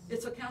 Yes.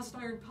 It's a cast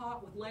iron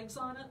pot with legs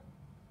on it,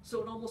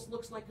 so it almost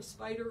looks like a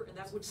spider, and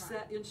that would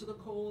set into the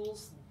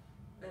coals,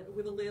 and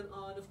with a lid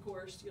on, of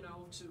course, you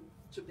know,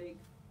 to bake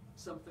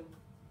something.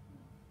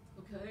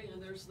 Okay,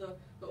 and there's the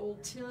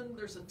old tin.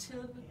 There's a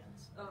tin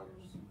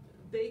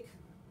bake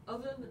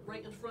oven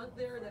right in front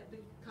there, that big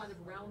kind of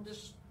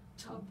roundish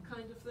tub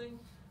kind of thing.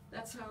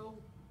 That's how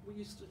we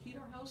used to heat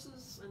our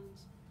houses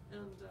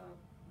and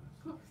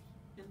cook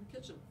in the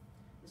kitchen.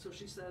 And so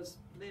she says,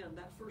 man,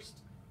 that first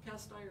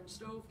cast iron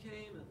stove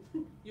came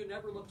and you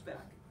never looked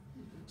back.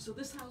 So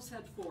this house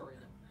had 4 in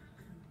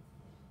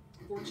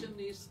it. 4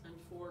 chimneys and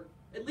 4,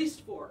 at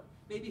least 4,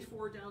 maybe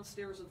 4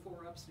 downstairs and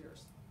 4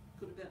 upstairs.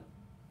 Could have been,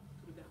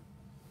 could have been.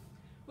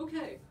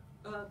 Okay,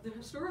 the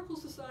Historical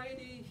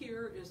Society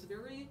here is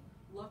very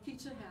lucky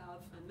to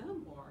have a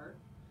memoir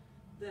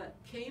that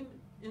came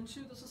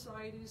into the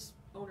Society's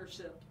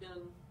ownership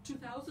in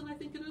 2000, I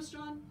think it is,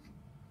 John?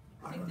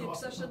 I think the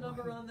accession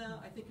number on that,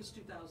 I think is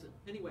 2000.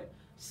 Anyway,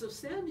 so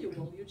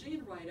Samuel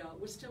Eugene Rideout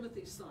was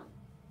Timothy's son,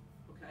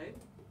 okay?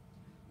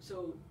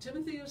 So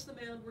Timothy is the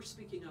man we're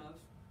speaking of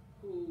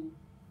who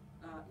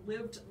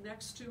lived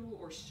next to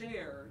or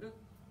shared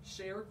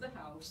the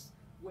house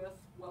with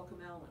Welcome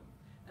Allen.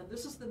 And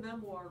this is the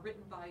memoir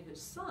written by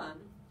his son,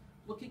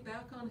 looking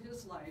back on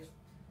his life,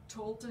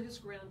 told to his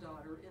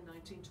granddaughter in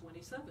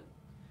 1927.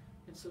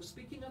 And so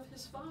speaking of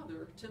his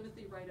father,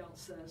 Timothy Rideout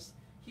says,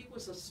 he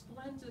was a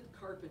splendid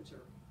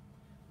carpenter,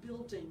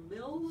 building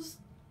mills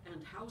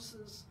and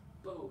houses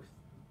both,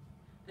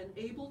 and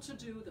able to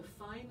do the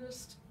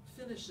finest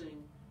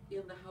finishing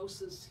in the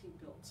houses he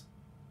built.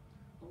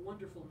 A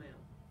wonderful man,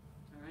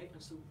 all right?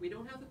 And so we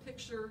don't have a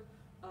picture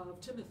of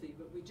Timothy,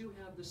 but we do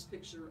have this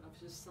picture of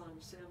his son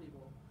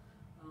Samuel,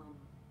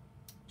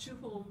 to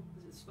whom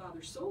his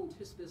father sold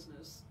his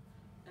business.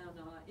 And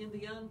in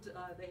the end,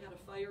 they had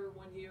a fire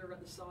one year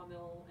at the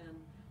sawmill, and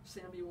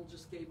Samuel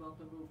just gave up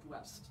and moved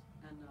west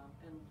and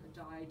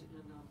died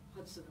in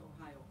Hudson,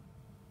 Ohio.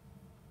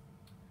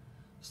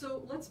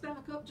 So let's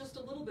back up just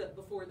a little bit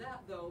before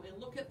that, though, and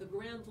look at the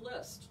grand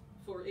list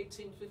for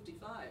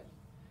 1855.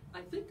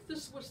 I think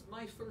this was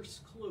my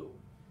first clue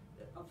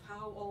of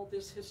how all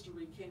this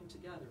history came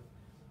together.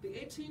 The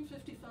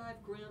 1855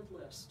 grand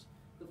list,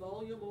 the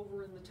volume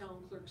over in the town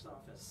clerk's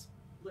office,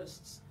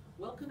 lists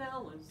Welcome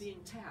Allen being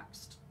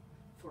taxed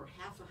for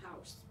half a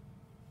house,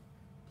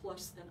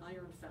 plus an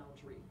iron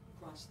foundry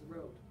across the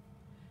road.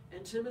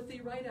 And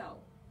Timothy Rideout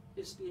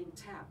is being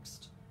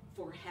taxed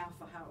for half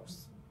a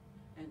house,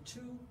 and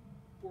 2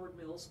 board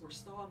mills or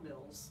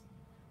sawmills,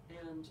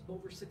 and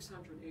over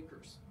 600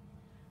 acres.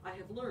 I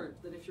have learned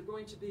that if you're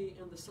going to be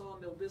in the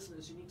sawmill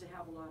business, you need to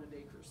have a lot of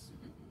acres,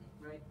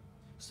 right?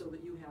 So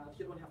that you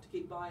don't have to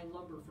keep buying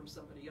lumber from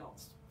somebody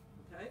else,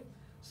 okay?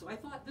 So I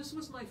thought this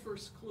was my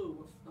first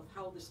clue of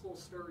how this whole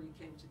story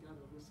came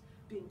together, was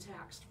being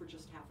taxed for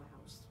just half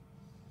a house.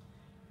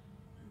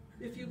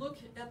 If you look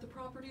at the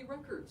property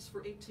records for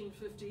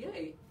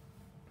 1858,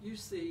 you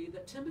see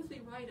that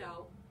Timothy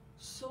Rideout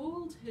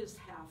sold his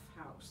half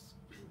house.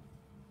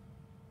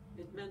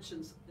 It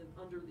mentions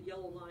under the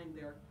yellow line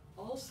there,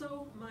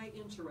 also my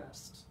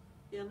interest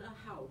in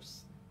a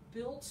house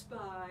built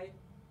by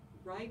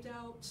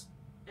Rideout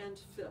and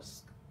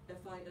Fisk,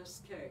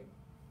 F-I-S-K,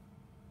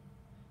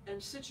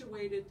 and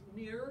situated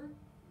near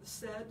the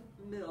said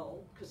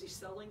mill, because he's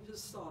selling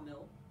his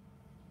sawmill,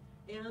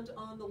 and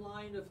on the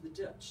line of the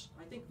ditch.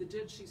 I think the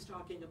ditch he's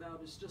talking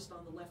about is just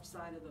on the left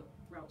side of the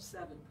Route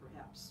 7,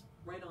 perhaps,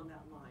 right on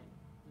that line,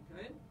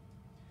 okay?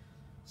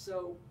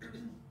 So,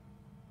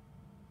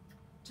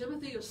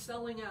 Timothy is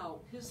selling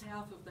out his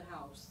half of the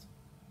house,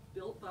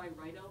 built by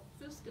Rideout,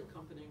 Fisk and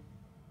Company,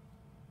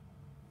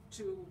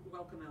 to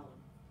Welcome Allen.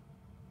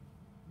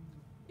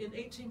 In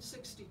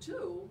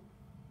 1862,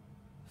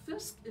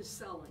 Fisk is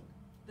selling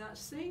that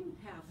same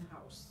half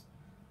house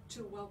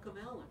to Welcome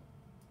Allen.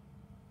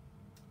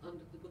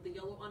 With the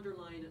yellow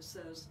underline, it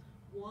says,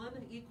 one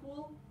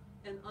equal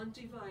and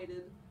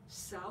undivided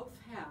south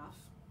half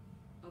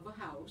of a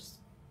house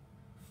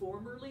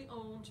formerly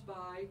owned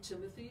by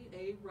Timothy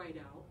A.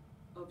 Rideout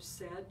of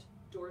said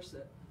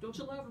Dorset. Don't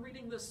you love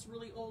reading this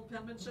really old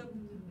penmanship?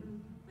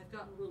 I've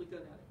gotten really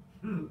good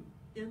at it.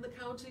 In the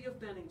county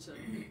of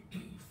Bennington,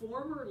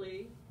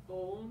 formerly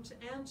owned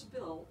and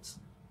built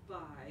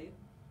by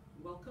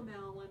Welcome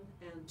Allen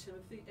and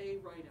Timothy A.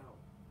 Rideout,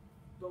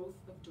 both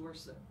of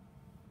Dorset.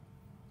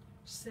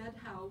 Said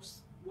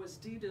house was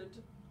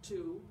deeded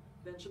to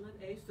Benjamin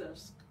A.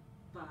 Fisk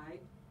by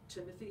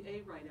Timothy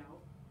A.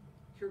 Rideout,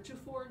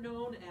 heretofore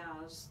known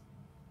as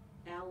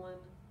Allen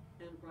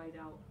and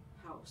Rideout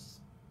House,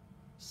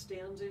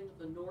 standing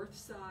the north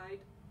side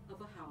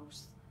of a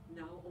house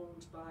now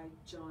owned by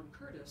John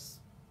Curtis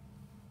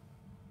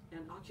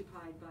and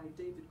occupied by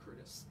David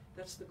Curtis.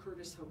 That's the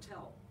Curtis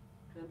Hotel.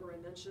 Remember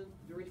I mentioned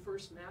the very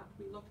first map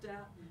we looked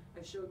at?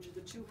 I showed you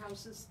the 2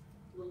 houses,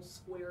 little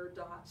square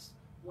dots,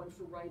 one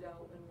for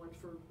Rideout and one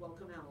for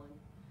Welcome Allen.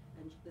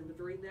 And then the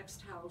very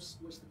next house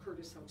was the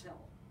Curtis Hotel.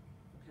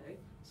 Okay,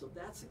 so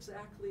that's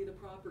exactly the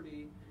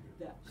property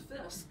that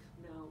Fisk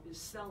now is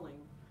selling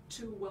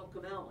to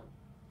Welcome Allen.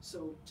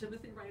 So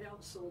Timothy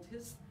Rideout sold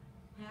his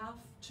half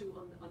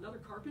to another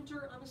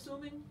carpenter, I'm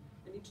assuming.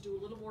 I need to do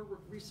a little more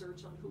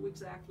research on who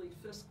exactly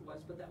Fisk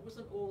was, but that was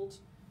an old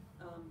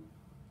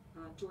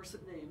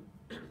Dorset name,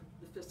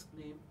 the Fisk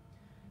name.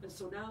 And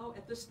so now,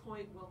 at this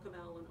point, Welcome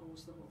Allen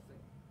owns the whole thing.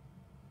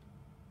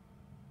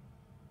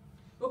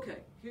 Okay,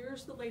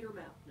 here's the later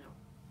map now.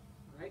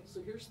 All right,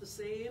 so here's the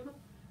same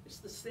It's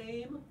the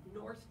same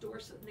North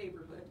Dorset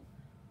neighborhood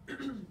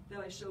that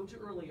I showed you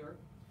earlier,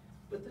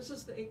 but this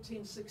is the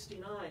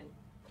 1869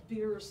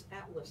 Beers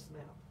Atlas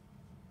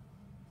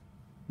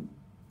map.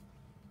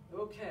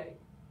 Okay,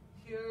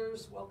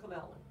 here's Welcome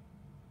Allen,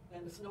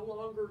 and it's no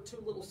longer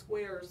two little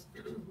squares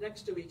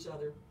next to each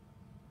other.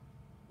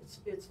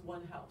 It's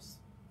one house.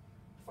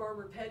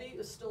 Farmer Petty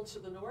is still to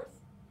the north.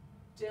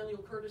 Daniel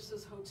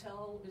Curtis's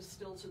hotel is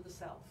still to the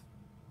south.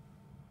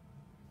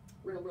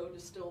 Railroad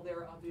is still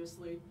there,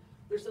 obviously.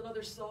 There's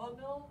another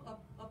sawmill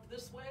up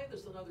this way.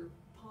 There's another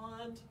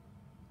pond.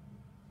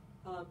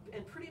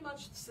 And pretty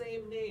much the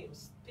same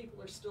names. People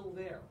are still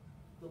there.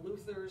 The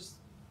Luthers,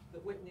 the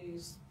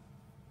Whitneys,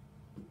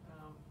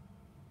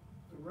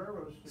 The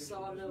railroad station has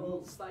sawmill,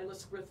 moved.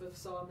 Silas Griffith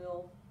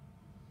sawmill.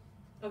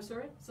 I'm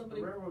sorry?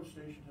 Somebody? The railroad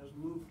station has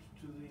moved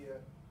to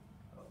the,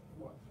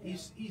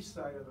 east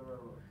side of the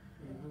railroad.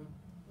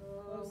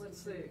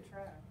 Let's see.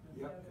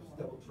 Yep, it's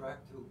double track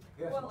too.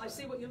 Well, I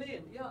see what you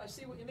mean. Yeah, I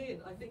see what you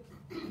mean. I think,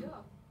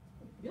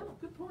 yeah,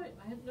 good point.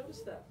 I hadn't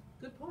noticed that.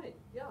 Good point.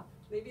 Yeah,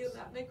 maybe the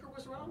map maker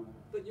was wrong,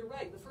 but you're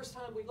right. The first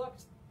time we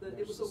looked,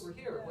 it was over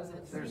here, wasn't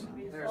it? There's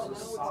Oh, a now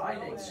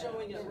siding. it's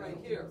showing it right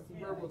here,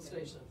 railroad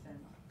station.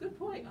 Good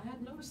point. I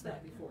hadn't noticed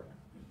that before.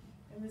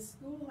 And the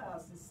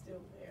schoolhouse is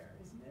still there,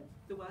 isn't it?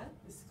 The what?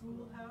 The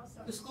schoolhouse?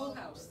 The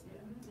schoolhouse.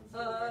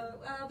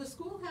 Yeah. The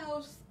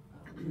schoolhouse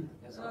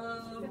Is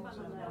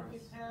We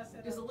pass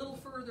it is a up. little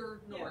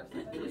further north.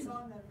 Yeah, but it's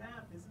on the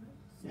map,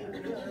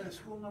 isn't it? Yeah,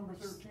 school number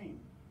 13,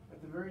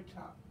 at the very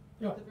top.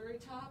 Yeah. At the very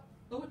top?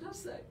 Oh, it does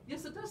say.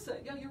 Yes, it does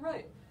say. Yeah, you're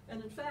right.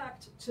 And in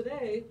fact,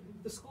 today,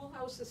 the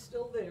schoolhouse is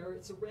still there.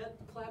 It's a red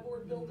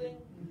clapboard building.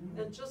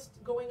 And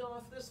just going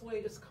off this way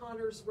is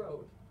Connors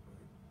Road.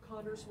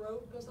 Connors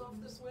Road goes off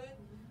this way.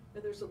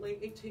 And there's a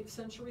late 18th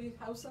century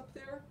house up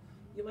there.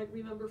 You might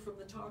remember from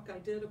the talk I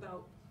did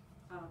about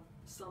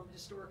some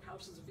historic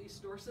houses of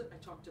East Dorset.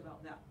 I talked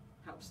about that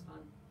house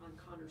on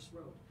Connors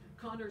Road.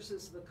 Connors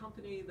is the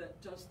company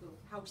that does the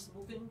house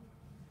moving.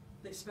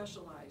 They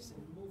specialize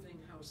in moving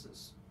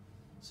houses.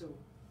 So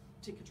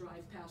take a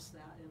drive past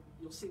that and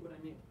you'll see what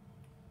I mean.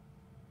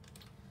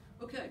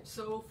 Okay,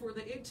 so for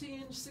the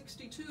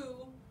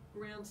 1862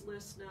 Grand's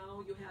list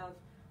now, you have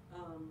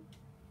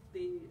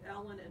the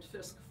Allen and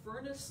Fisk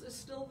furnace is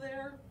still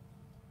there.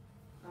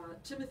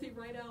 Timothy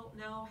Rideout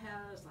now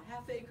has a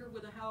half acre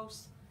with a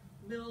house,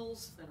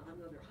 Mills, and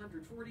another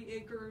 140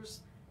 acres,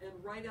 and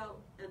Rideout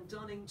and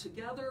Dunning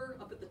together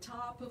up at the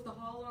top of the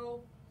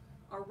hollow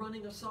are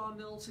running a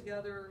sawmill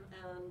together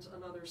and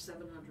another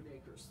 700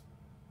 acres.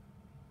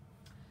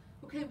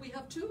 Okay, we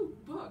have two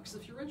books.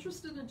 If you're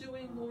interested in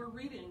doing more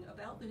reading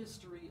about the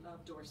history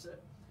of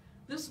Dorset,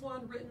 this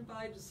one written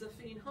by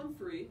Josephine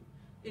Humphrey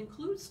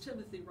includes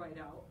Timothy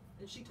Rideout,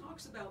 and she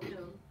talks about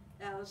him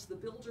as the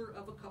builder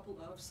of a couple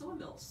of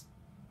sawmills.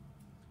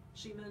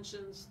 She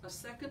mentions a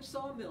second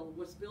sawmill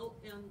was built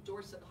in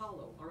Dorset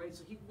Hollow. All right,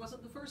 so he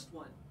wasn't the first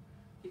one.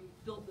 He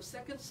built the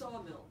second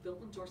sawmill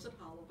built in Dorset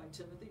Hollow by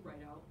Timothy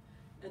Rideout,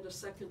 and a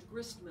second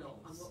grist mill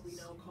on what we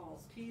now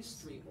call Pease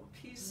Street, or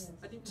Peace,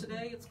 I think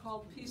today it's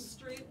called Peace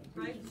Street,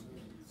 right?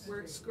 Where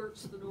it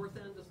skirts the north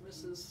end of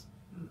Mrs.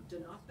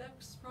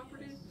 Denotbeck's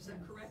property, is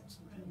that correct?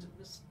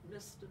 Miss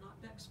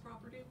Denotbeck's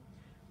property?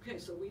 Okay,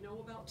 so we know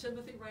about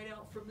Timothy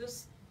Rideout from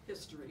this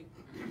history.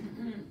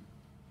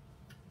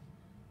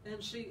 And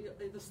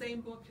the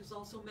same book has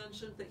also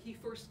mentioned that he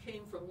first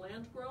came from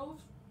Landgrove.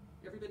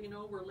 Everybody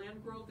know where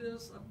Landgrove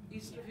is? Up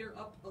east of here,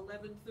 up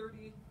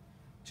 1130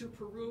 to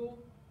Peru,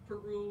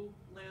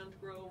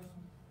 Landgrove,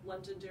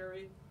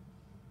 Londonderry.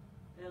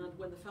 And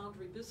when the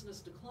foundry business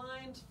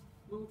declined,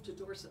 moved to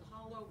Dorset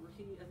Hollow, where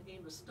he and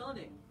Amos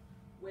Dunning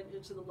went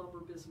into the lumber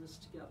business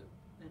together.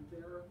 And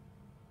their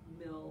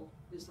mill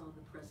is on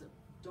the present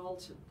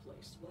Dalton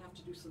place. We'll have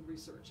to do some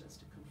research as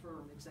to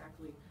confirm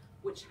exactly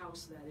which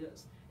house that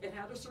is. It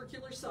had a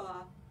circular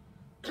saw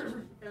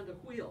and a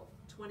wheel,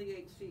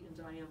 28 feet in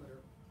diameter.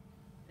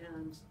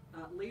 And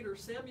later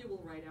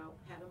Samuel Rideout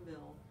had a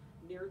mill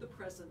near the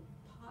present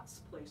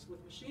Potts place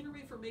with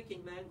machinery for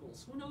making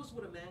mangles. Who knows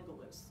what a mangle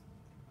is?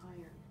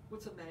 Iron.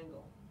 What's a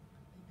mangle?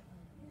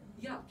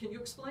 Yeah, can you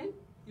explain?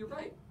 You're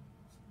right.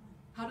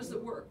 How does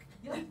it work?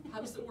 Yeah,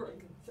 how does it work?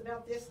 It's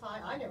about this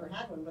high. I never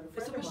had one, but a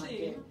It's friend a of mine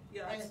machine, did.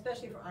 yes. And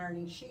especially for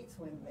ironing sheets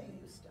when they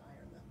used to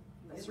iron them.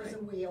 That's It was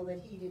right. a wheel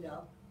that heated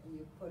up and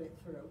you put it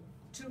through.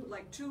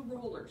 Two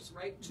rollers,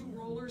 right? Two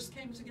rollers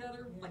came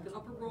together, like an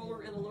upper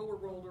roller and a lower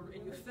roller,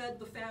 and you fed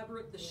the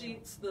fabric, the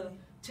sheets, the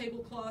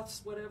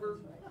tablecloths, whatever,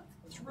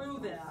 through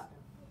that.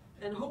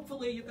 And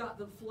hopefully you got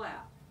them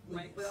flat,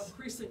 right? Without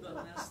creasing them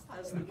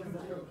as they went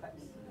through.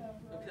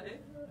 Okay?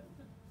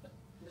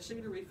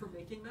 Machinery for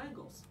making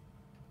mangles.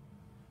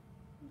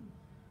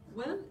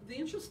 The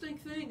interesting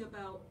thing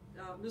about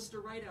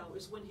Mr. Rideout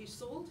is when he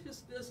sold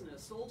his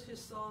business, sold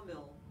his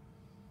sawmill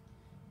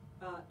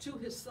to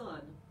his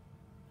son,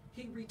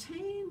 he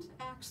retained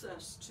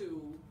access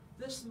to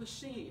this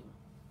machine,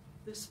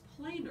 this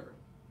planer,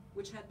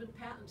 which had been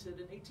patented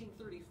in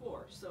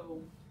 1834.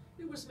 So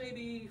it was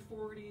maybe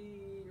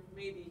 40,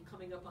 maybe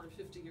coming up on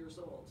 50 years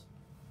old.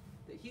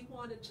 that he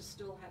wanted to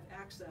still have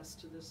access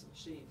to this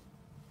machine.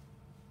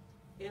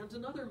 And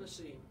another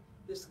machine,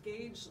 this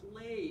gauge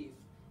lathe,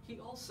 he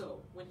also,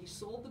 when he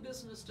sold the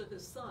business to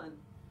his son,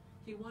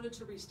 he wanted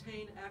to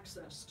retain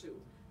access to.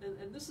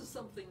 And this is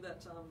something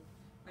that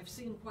I've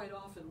seen quite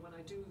often when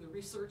I do the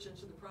research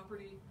into the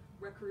property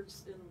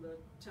records in the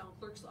town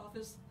clerk's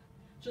office.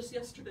 Just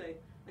yesterday,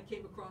 I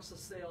came across a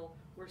sale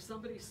where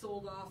somebody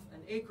sold off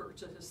an acre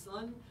to his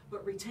son,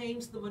 but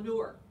retained the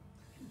manure.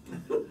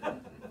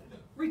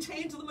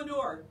 Retained the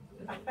manure.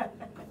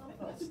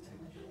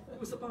 It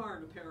was a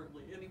barn,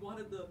 apparently, and he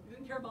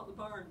didn't care about the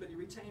barn, but he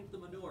retained the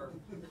manure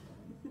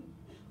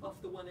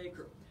off the 1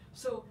 acre.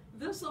 So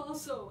this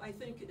also, I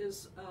think,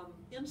 is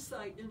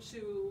insight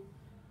into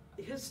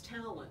his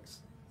talent,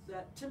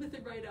 that Timothy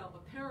Rideout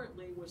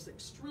apparently was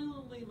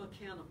extremely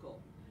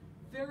mechanical,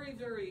 very,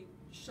 very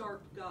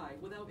sharp guy.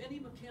 Without any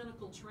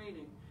mechanical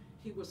training,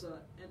 he was an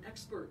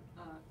expert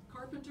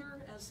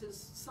carpenter, as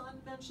his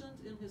son mentioned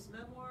in his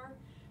memoir,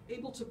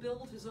 able to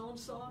build his own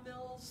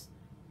sawmills,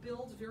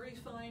 build very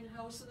fine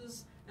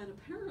houses, and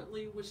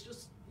apparently was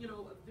just, you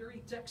know, a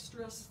very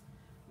dexterous,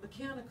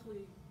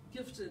 mechanically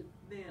gifted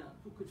man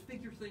who could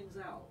figure things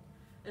out.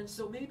 And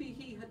so maybe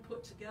he had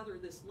put together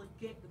this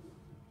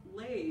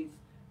lathe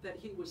that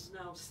he was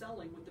now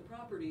selling with the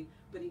property,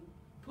 but he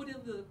put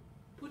in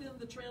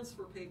the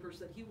transfer papers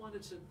that he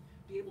wanted to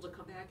be able to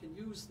come back and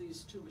use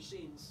these 2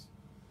 machines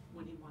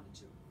when he wanted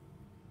to.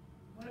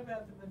 What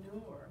about the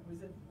manure?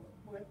 Was it,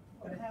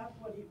 what happened,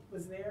 what he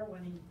was there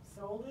when he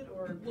sold it,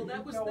 or Well, did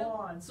that it was go that,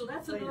 on so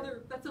that's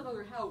later?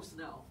 another house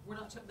now. We're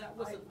not that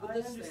wasn't I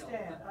this understand.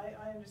 sale. but-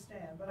 I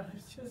understand, but I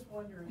was just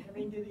wondering. I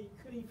mean,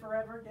 could he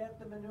forever get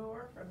the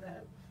manure from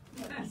that?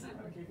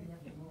 Okay, we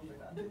have to move it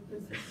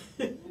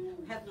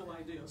on. Had no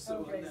idea. So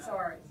Okay, that.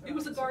 sorry. He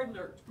was a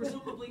gardener.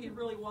 Presumably, he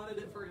really wanted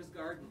it for his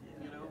garden.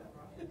 You know.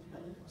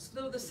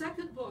 So the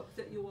second book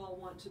that you all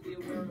want to be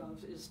aware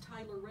of is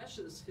Tyler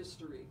Resch's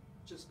history,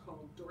 just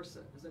called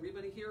Dorset. Does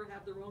everybody here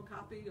have their own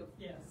copy of?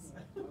 Yes.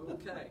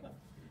 Okay.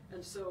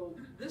 And so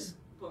this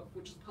book,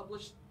 which is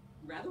published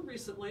rather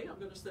recently, I'm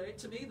going to say,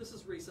 to me this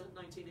is recent,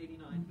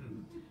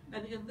 1989.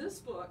 And in this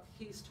book,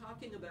 he's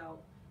talking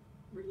about,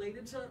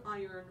 related to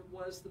iron,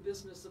 was the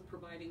business of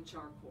providing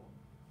charcoal.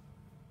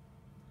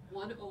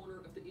 One owner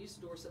of the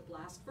East Dorset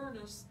blast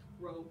furnace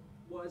wrote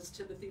was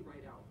Timothy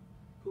Rideout,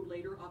 who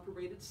later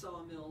operated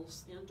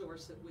sawmills in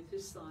Dorset with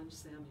his son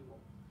Samuel.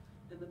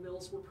 And the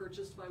mills were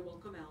purchased by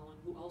Welcome Allen,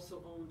 who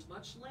also owned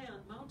much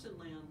land, mountain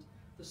land,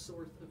 the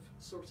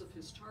source of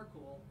his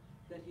charcoal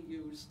that he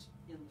used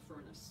in the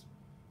furnace.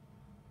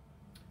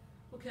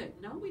 Okay,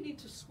 now we need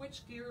to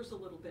switch gears a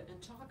little bit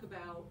and talk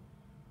about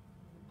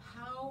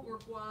how or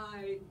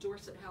why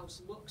Dorset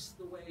House looks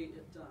the way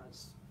it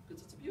does,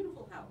 because it's a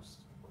beautiful house.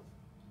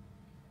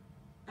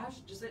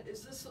 Is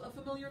this a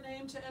familiar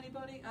name to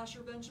anybody?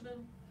 Asher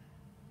Benjamin?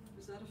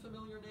 Is that a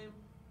familiar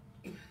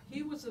name?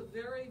 He was a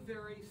very,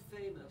 very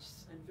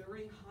famous and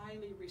very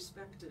highly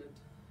respected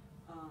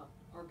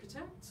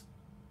architect,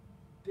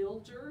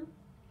 builder,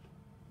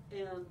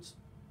 and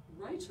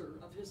writer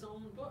of his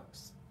own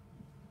books.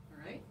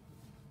 All right?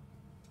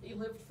 He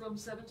lived from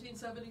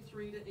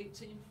 1773 to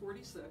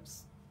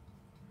 1846.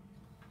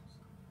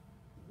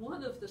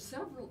 One of the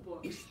several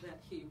books that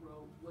he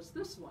wrote was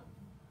this one,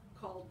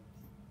 called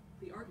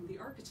The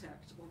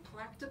Architect, or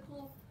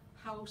Practical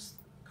House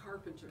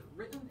Carpenter,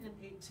 written in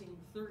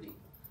 1830.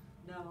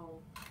 Now,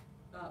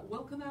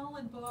 Welcome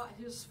Allen bought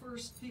his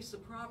first piece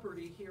of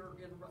property here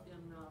in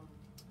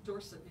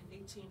Dorset in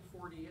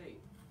 1848.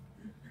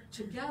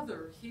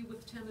 Together, he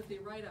with Timothy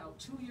Rideout,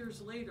 2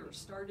 years later,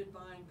 started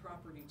buying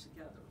property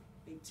together,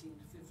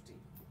 1850.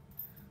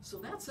 So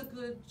that's a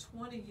good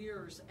 20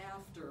 years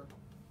after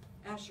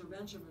Asher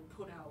Benjamin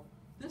put out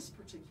this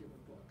particular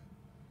book.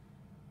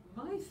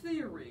 My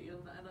theory, and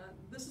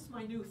this is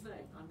my new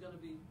thing, I'm going to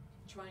be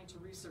trying to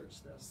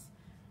research this,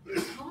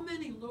 is how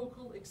many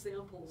local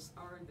examples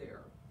are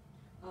there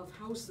of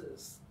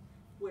houses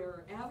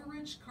where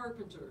average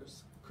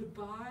carpenters could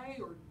buy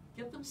or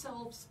get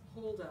themselves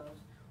hold of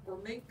or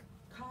make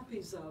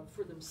copies of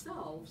for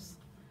themselves.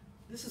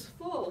 This is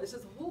full. This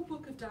is a whole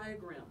book of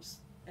diagrams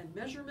and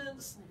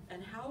measurements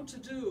and how to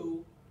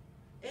do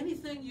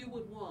anything you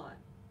would want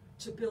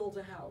to build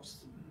a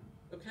house.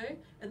 Okay?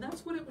 And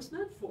that's what it was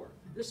meant for.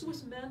 This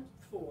was meant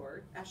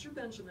for, Asher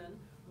Benjamin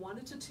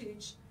wanted to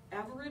teach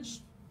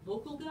average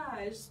local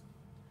guys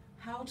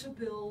how to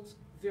build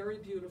very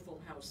beautiful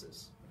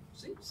houses.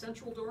 See,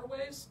 central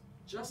doorways,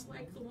 just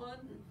like the one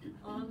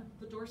on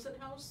the Dorset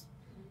house.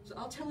 So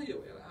I'll tell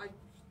you,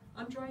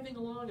 I'm driving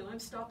along and I'm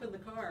stopping the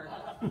car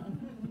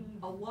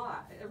a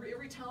lot.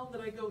 Every town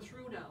that I go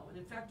through now, and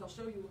in fact I'll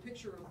show you a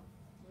picture of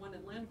one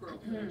in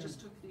Landgrove that I just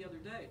took the other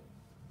day.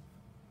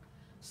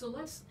 So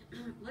let's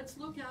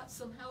look at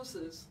some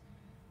houses.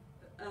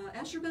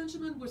 Asher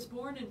Benjamin was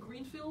born in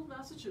Greenfield,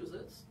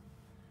 Massachusetts,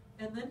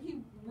 and then he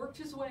worked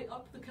his way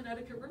up the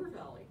Connecticut River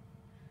Valley.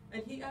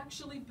 And he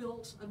actually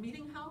built a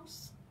meeting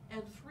house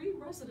and 3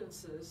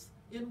 residences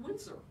in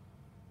Windsor,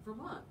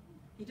 Vermont.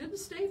 He didn't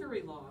stay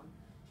very long.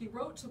 He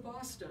wrote to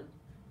Boston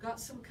got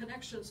some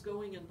connections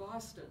going in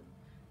Boston,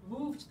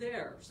 moved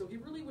there. So he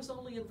really was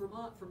only in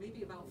Vermont for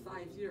maybe about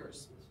 5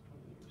 years,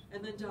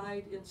 and then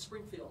died in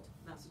Springfield,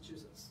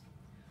 Massachusetts.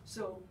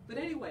 So, but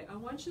anyway, I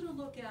want you to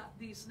look at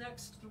these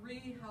next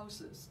 3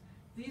 houses.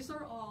 These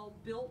are all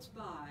built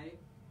by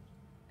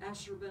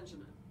Asher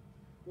Benjamin.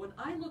 When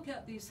I look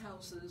at these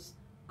houses,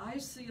 I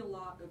see a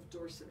lot of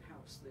Dorset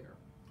House there,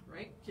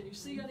 right? Can you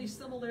see any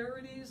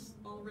similarities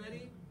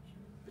already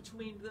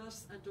between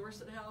this and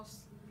Dorset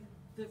House?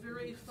 The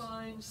very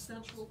fine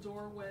central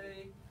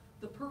doorway,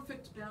 the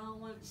perfect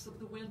balance of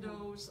the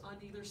windows on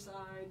either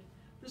side.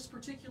 This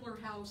particular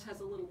house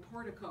has a little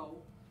portico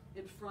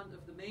in front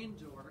of the main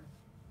door.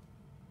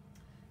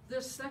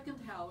 This second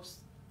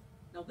house,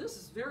 now this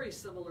is very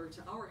similar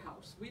to our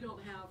house. We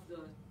don't have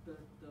the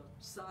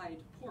side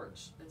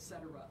porch,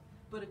 etc.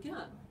 But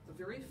again, a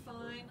very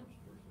fine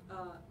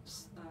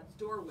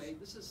doorway.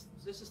 This is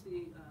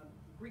the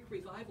Greek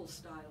Revival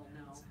style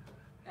now.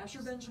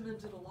 Asher Benjamin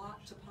did a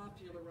lot to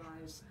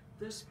popularize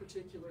this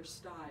particular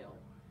style,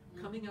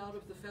 coming out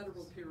of the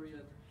Federal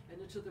period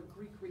and into the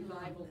Greek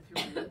Revival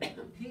period.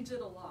 He did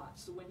a lot.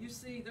 So when you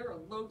see, there are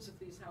loads of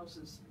these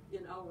houses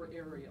in our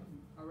area,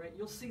 all right?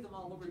 You'll see them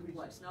all over the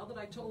place. Now that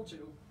I told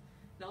you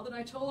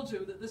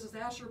that this is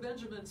Asher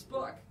Benjamin's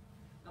book,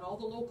 and all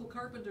the local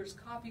carpenters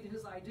copied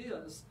his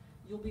ideas,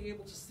 you'll be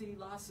able to see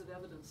lots of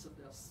evidence of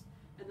this.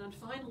 And then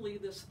finally,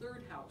 this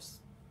third house,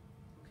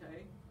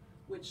 okay,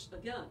 which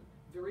again,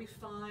 very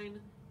fine.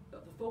 The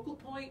focal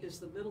point is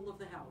the middle of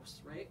the house,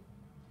 right?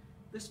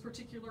 This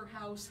particular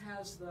house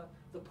has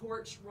the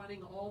porch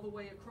running all the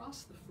way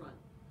across the front.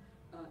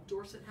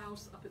 Dorset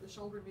House up at the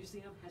Shelburne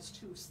Museum has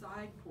 2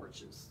 side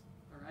porches,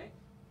 all right?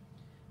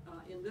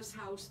 In this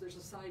house, there's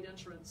a side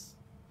entrance.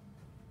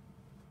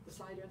 The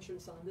side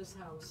entrance on this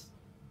house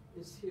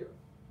is here,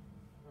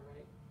 all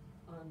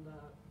right? On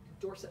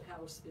Dorset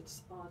House,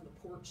 it's on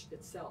the porch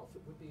itself.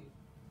 It would be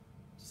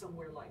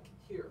somewhere like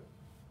here,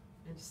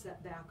 and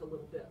set back a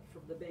little bit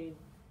from the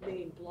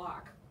main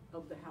block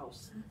of the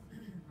house.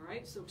 All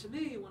right, so to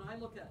me, when I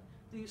look at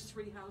these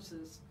 3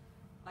 houses,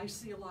 I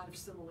see a lot of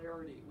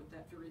similarity with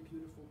that very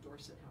beautiful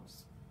Dorset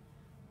house.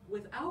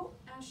 Without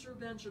Asher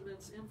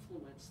Benjamin's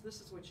influence,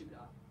 this is what you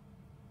got.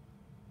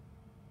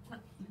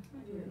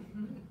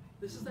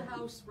 This is the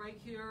house right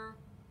here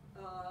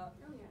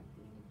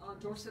on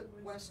Dorset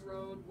West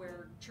Road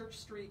where Church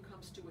Street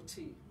comes to a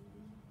T.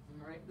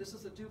 All right, this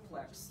is a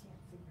duplex.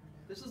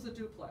 This is a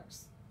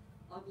duplex.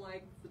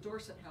 Unlike the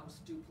Dorset House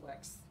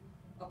duplex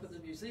up in the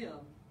museum,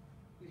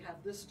 we have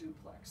this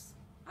duplex.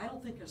 I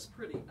don't think it's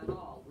pretty at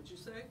all, would you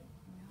say?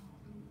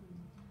 No.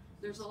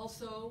 There's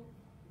also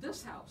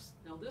this house.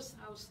 Now this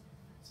house,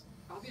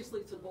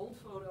 obviously it's an old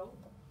photo.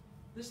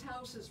 This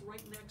house is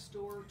right next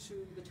door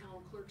to the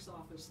town clerk's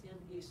office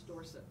in East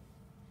Dorset.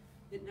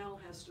 It now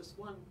has just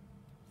one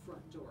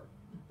front door,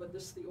 but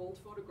the old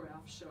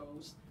photograph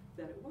shows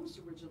that it was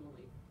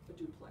originally a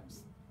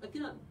duplex.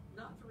 Again,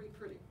 not very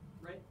pretty,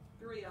 right?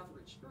 Very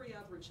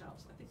average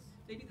house. I think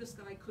maybe this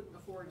guy couldn't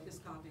afford his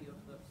copy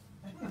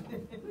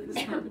of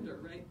this carpenter,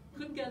 right?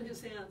 Couldn't get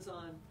his hands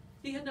on,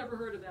 he had never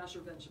heard of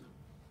Asher Benjamin.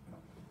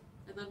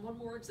 And then one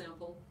more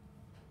example.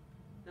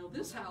 Now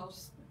this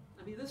house,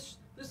 I mean this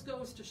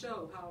goes to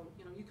show how,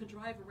 you can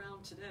drive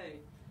around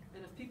today,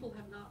 and if people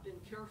have not been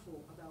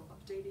careful about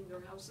updating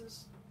their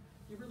houses,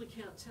 you really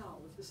can't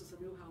tell if this is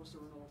a new house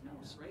or an old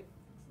house, right?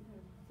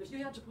 If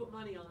you had to put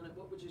money on it,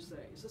 what would you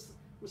say?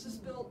 Was this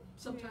built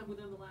sometime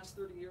within the last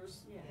 30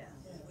 years?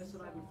 Yes. That's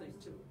what I would think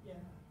too. Yeah.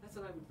 That's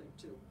what I would think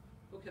too.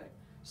 Okay,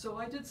 so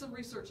I did some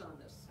research on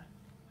this.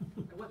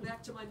 I went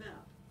back to my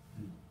map,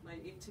 my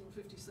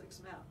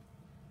 1856 map,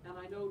 and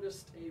I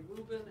noticed a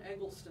Reuben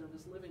Eggleston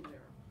is living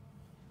there.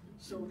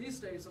 So these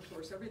days, of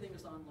course, everything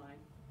is online.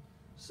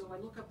 So I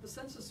look up the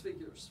census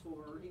figures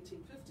for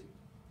 1850.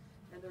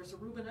 And there's a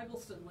Reuben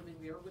Eggleston living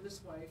there with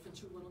his wife and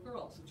 2 little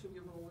girls, a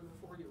 2-year-old and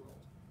a 4-year-old.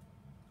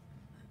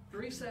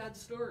 Very sad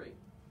story.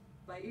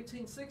 By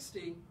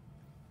 1860,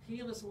 he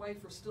and his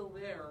wife are still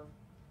there,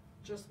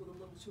 just with a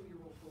little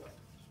 2-year-old boy.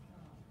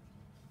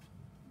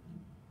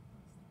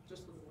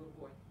 Just with a little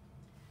boy.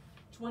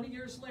 20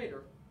 years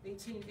later,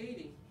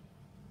 1880,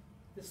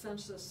 the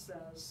census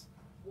says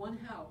 1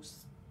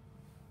 house,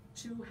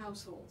 2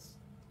 households.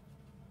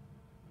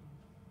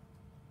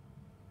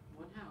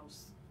 1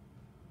 house,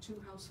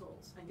 2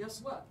 households. And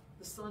guess what?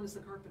 The son is the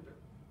carpenter.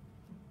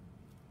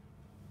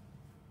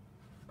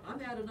 I'm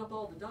adding up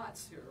all the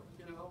dots here,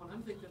 and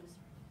I'm thinking,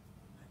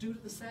 due to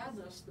the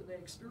sadness that they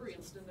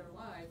experienced in their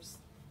lives,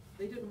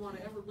 they didn't want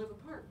to ever live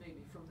apart,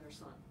 maybe, from their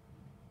son.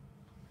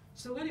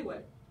 So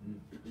anyway,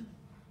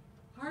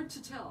 hard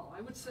to tell.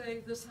 I would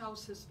say this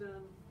house has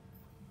been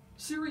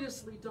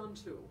seriously done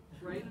to,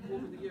 right,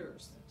 over the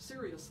years.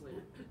 Seriously.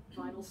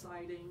 Vinyl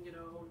siding,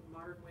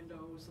 modern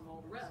windows and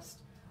all the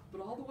rest.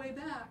 But all the way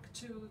back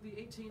to the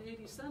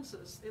 1880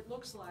 census, it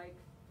looks like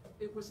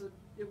it was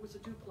a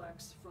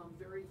duplex from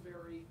very,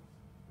 very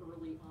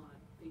early on,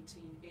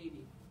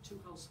 1880. 2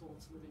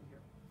 households living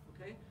here,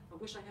 okay? I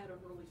wish I had an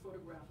early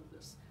photograph of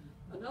this.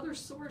 Another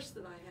source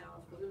that I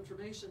have of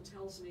information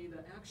tells me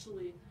that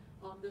actually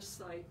on this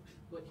site,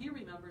 what he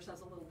remembers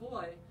as a little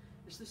boy,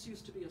 is this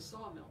used to be a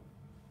sawmill.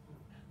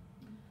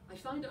 I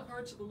find it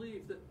hard to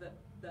believe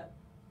that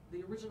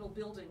the original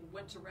building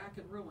went to rack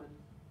and ruin.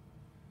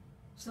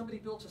 Somebody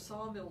built a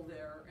sawmill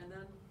there, and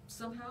then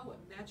somehow it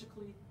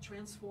magically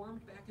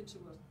transformed back into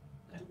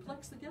a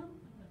duplex again.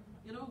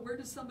 You know, where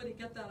does somebody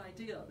get that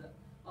idea that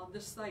on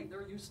this site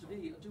there used to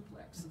be a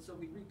duplex, and so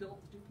we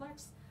rebuilt the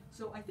duplex?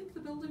 So I think the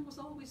building was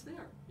always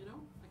there, you know?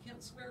 I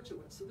can't swear to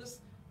it. So this,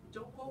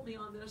 don't quote me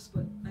on this,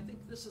 but I think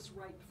this is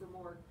ripe for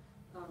more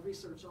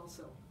research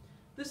also.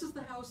 This is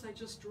the house I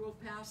just drove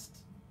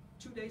past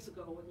 2 days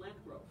ago in Land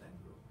Grove.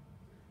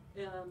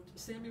 And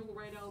Samuel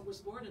Rideout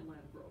was born in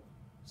Land Grove,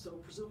 so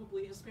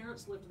presumably his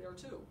parents lived there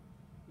too.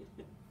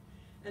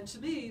 And to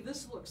me,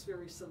 this looks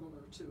very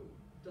similar too,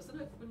 doesn't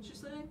it, wouldn't you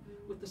say?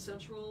 With the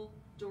central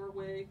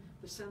doorway,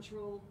 the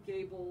central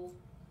gable.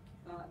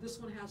 This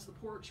one has the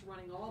porch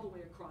running all the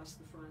way across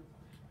the front,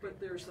 but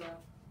there's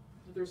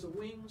a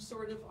wing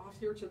sort of off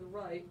here to the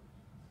right.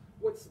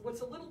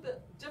 What's a little bit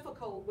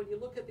difficult when you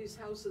look at these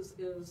houses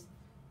is,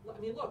 I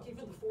mean, look,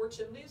 even the 4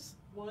 chimneys,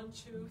 1,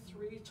 2,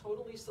 3,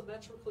 totally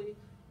symmetrically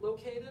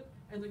located,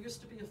 and there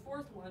used to be a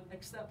 4th one,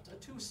 except a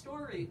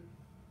two-story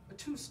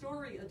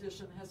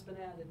addition has been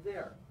added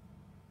there.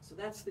 So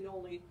that's the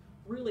only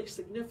really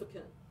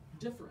significant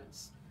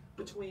difference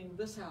between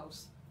this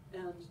house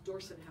and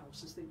Dorset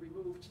House, is they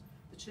removed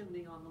the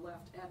chimney on the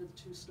left, added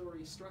the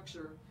 2-story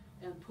structure,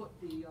 and put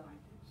the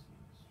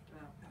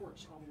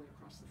porch all the way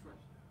across the front.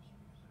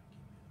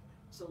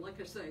 So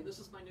like I say, this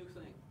is my new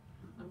thing.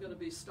 I'm going to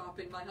be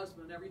stopping my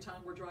husband every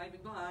time we're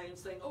driving by and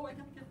saying, oh, I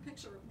got to get a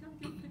picture, I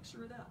got to get a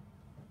picture of that.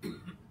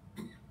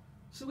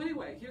 So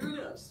anyway, here it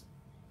is.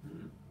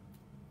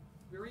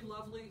 Very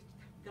lovely,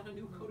 got a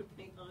new coat of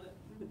paint on it.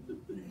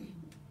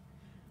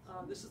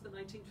 This is the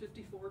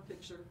 1954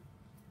 picture.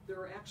 There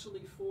are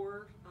actually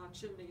 4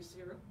 chimneys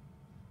here.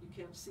 You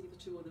can't see the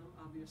 2 of them,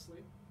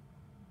 obviously.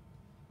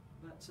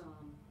 But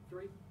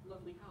very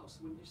lovely house,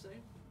 wouldn't you say?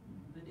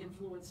 And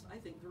influenced, I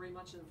think, very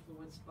much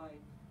influenced by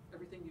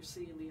everything you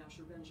see in the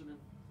Asher Benjamin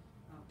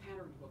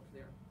pattern book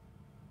there.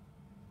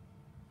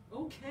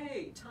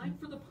 Okay, time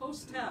for the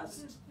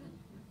post-test.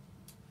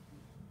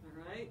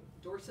 All right,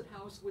 Dorset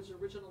House was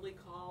originally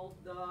called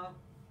the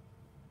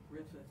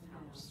Griffith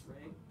House,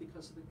 right?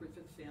 Because of the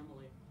Griffith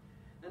family.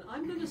 And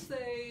I'm going to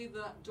say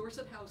that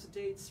Dorset House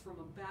dates from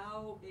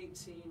about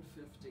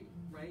 1850,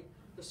 right?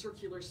 The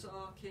circular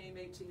saw came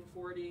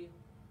 1840,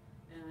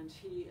 and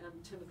he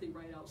and Timothy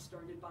Rideout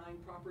started buying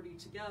property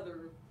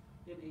together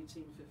in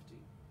 1850.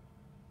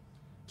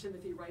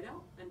 Timothy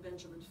Rideout and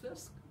Benjamin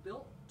Fisk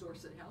built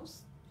Dorset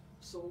House,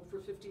 sold for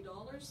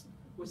 $50,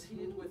 was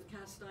heated with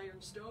cast iron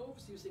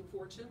stoves using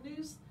 4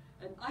 chimneys,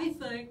 and I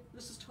think,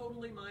 this is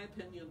totally my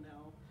opinion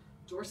now,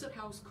 Dorset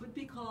House could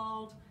be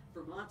called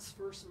Vermont's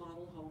first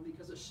model home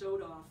because it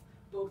showed off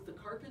both the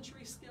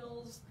carpentry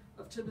skills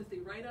of Timothy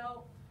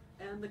Rideout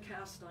and the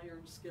cast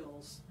iron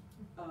skills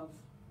of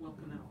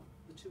Welcome Out,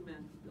 the 2 men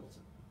who built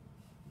it.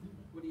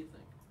 What do you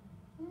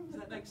think? Does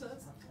that make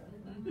sense?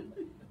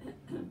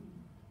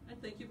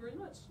 And thank you very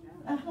much.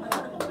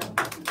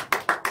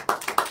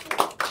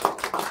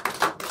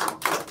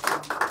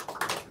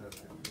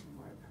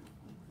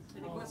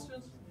 Any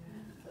questions?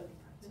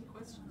 Any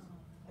questions?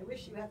 I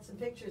wish you had some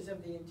pictures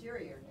of the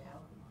interior now.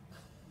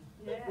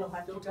 Yeah. We'll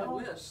have to Don't I go.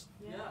 wish?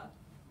 Yeah.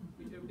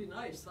 It would be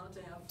nice, huh,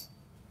 to have,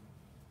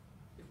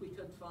 if we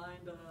could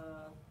find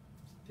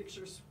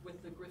pictures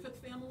with the Griffith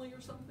family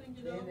or something,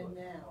 you know? Then and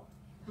now.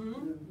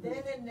 Hmm?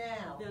 Then and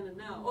now. Then and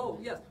now. Oh,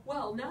 yes.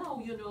 Well,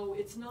 now, you know,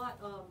 it's not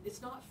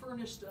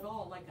furnished at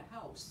all like a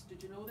house.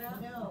 Did you know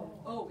that? No.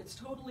 Oh, it's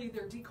totally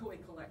their decoy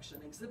collection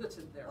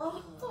exhibited there.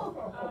 Oh.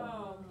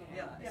 Oh, okay.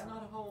 Yeah, it's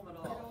not a home at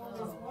It all.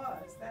 always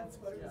was, that's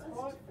what it was Yeah.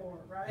 bought for,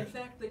 right? In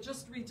fact, they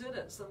just redid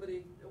it.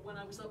 Somebody, when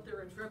I was up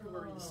there in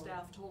February, the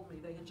staff told me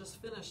they had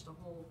just finished a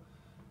whole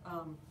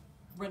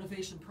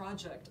renovation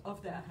project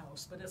of that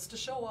house, but it's to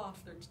show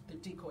off their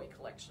decoy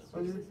collection.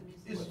 But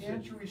is the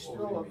entry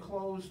still a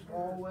closed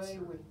hallway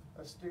with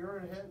a stair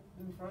ahead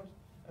in front?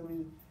 I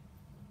mean,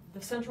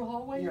 The central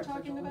hallway you're Yeah,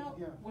 talking central about? hall-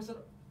 yeah. Was it?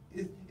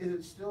 is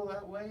it still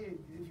that way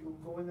if you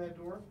go in that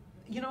door?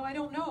 You know, I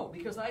don't know,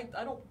 because I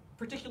don't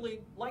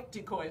particularly like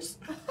decoys.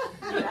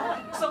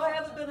 So I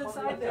haven't been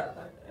inside there.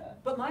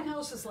 But my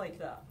house is like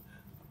that.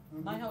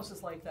 My house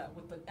is like that,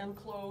 with the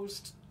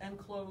enclosed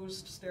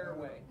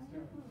stairway.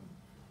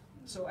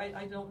 So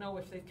I don't know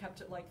if they've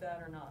kept it like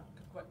that or not.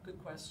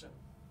 Good question.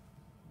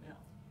 Yeah.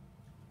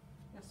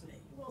 Yes,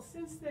 Well,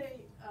 since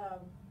they,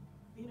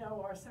 you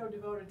know, are so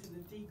devoted to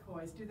the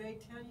decoys, do they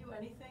tell you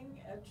anything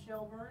at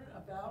Shelburne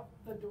about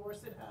the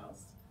Dorset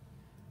House?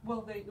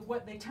 well,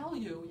 what they tell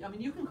you, I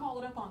mean, you can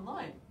call it up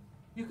online.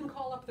 You can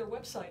call up their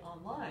website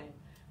online,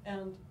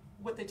 and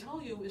what they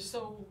tell you is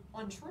so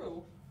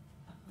untrue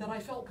that I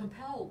felt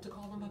compelled to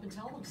call them up and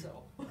tell them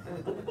so.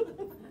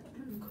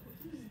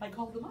 I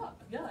called them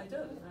up, yeah, I did,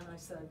 and I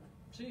said,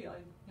 gee,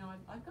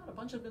 I've got a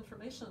bunch of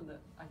information that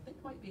I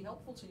think might be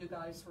helpful to you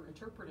guys for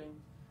interpreting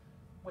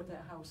what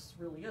that house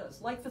really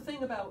is. Like the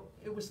thing about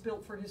it was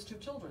built for his 2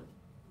 children.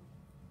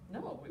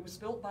 No, it was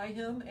built by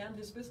him and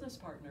his business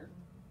partner,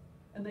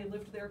 and they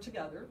lived there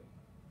together,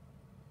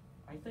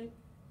 I think,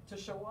 to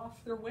show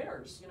off their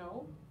wares, you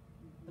know.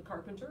 The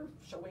carpenter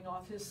showing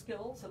off his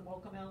skills, and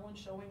Welcome Allen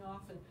showing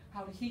off and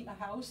how to heat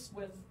a house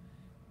with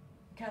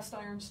cast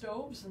iron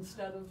stoves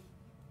instead of,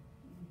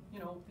 you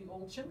know, the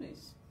old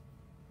chimneys.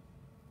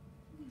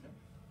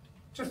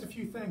 Just a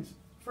few things.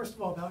 First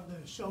of all, about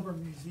the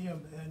Shelburne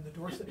Museum and the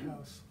Dorset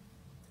House.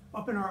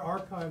 Up in our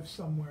archives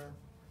somewhere,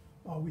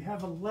 we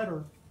have a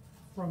letter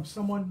from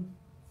someone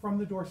from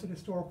the Dorset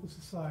Historical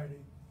Society,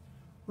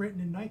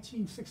 written in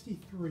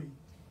 1963,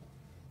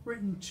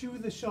 written to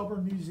the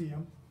Shelburne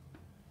Museum,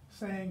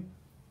 saying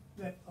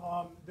that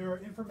their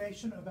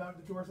information about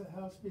the Dorset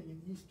House being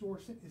in East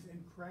Dorset is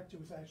incorrect. It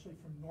was actually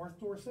from North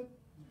Dorset.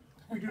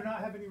 We do not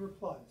have any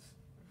replies.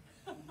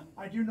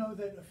 I do know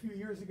that a few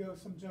years ago,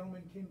 some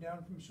gentleman came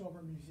down from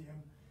Shelburne Museum,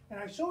 and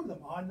I showed them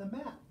on the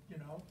map, you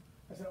know.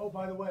 I said, oh,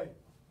 by the way,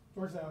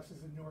 Dorset House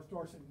is in North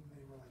Dorset. And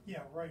they were like,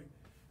 yeah, right.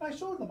 And I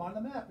showed them on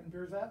the map in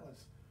Beers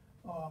Atlas,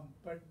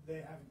 but they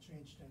haven't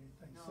changed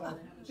anything. No, So they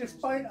haven't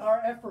despite changed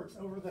our efforts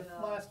over the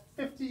Yeah. last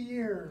 50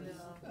 years,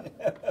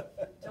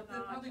 They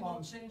probably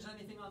won't change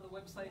anything on the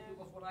website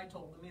of what I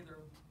told them either.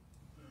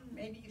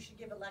 Maybe you should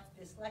give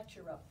this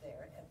lecture up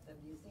there at the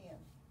museum.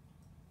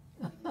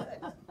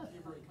 Good.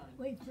 You're very kind.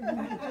 Wait for the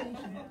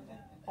invitation.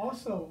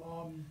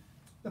 Also,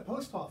 the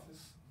post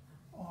office,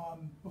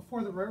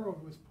 before the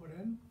railroad was put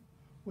in,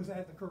 was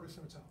at the Curtis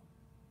Hotel,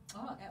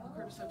 Ah, at the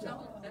Curtis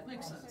Hotel, that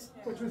makes sense.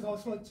 which was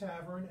also a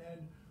tavern,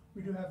 and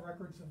we do have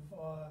records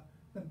of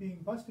them being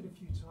busted a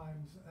few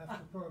times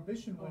after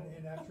Prohibition went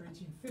in after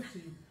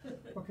 1850,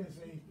 because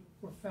they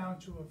were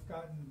found to have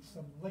gotten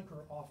some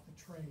liquor off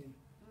the train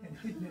and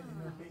hidden it in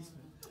their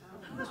basement,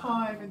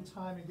 time and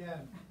time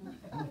again.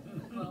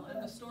 Well,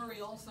 and the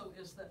story also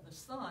is that the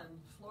son,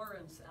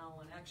 Florence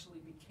Allen, actually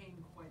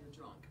became quite a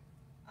drunk,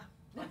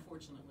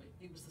 unfortunately.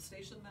 He was the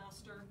station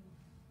master,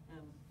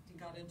 and he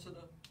got into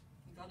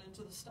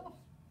the stuff.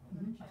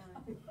 Mhm.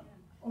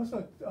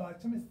 Also,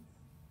 Timothy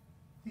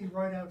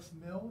Rideout's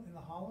Mill in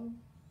the Hollow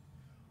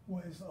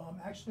was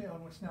actually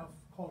on what's now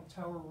called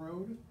Tower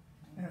Road,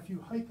 and if you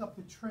hike up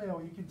the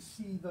trail, you can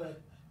see the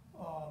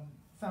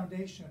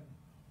foundation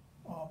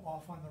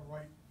off on the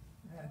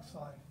right-hand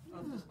side.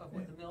 Of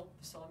what, the mill,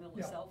 the sawmill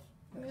Yeah. itself?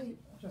 Yes.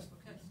 Great.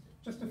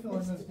 Just to fill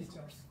in those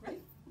details.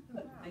 Great,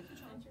 thank you,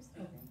 John.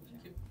 Thank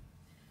you.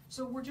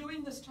 So we're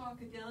doing this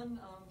talk again,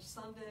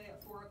 Sunday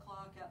at 4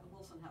 o'clock at the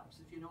Wilson House.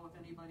 If you know of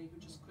anybody who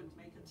just couldn't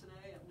make it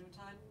today at noon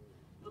time,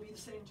 it'll be the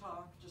same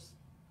talk, just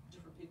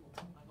different people,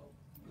 I hope.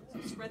 So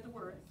spread the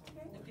word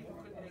if people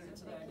couldn't make it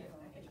today.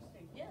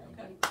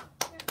 Okay?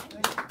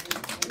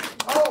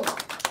 Oh,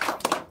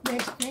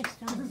 Next this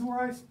time. is where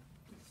I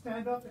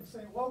stand up and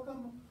say,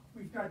 welcome.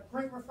 We've got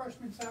great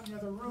refreshments out in the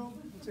other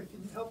room to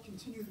help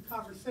continue the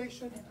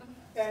conversation.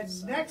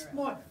 And next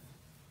month,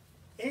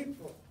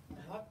 April,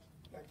 I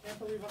can't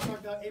believe I'm talking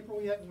about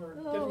April yet, and we're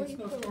getting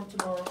a snowstorm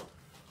tomorrow.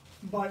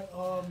 But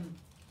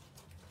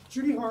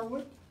Judy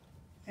Harwood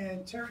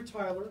and Terry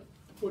Tyler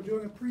were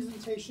doing a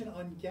presentation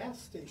on gas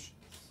stations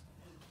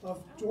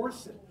of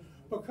Dorset.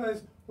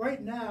 Because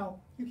right now,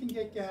 you can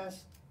get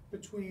gas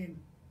between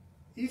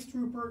East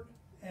Rupert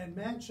and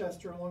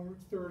Manchester along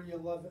Route 30,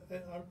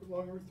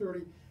 along Route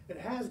 30, it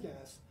has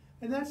gas,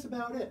 and that's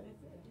about it.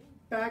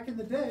 Back in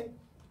the day,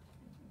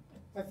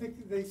 I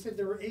think they said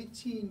there were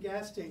 18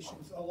 gas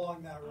stations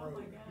along that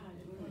road.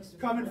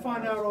 Come and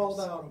find out all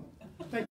about them.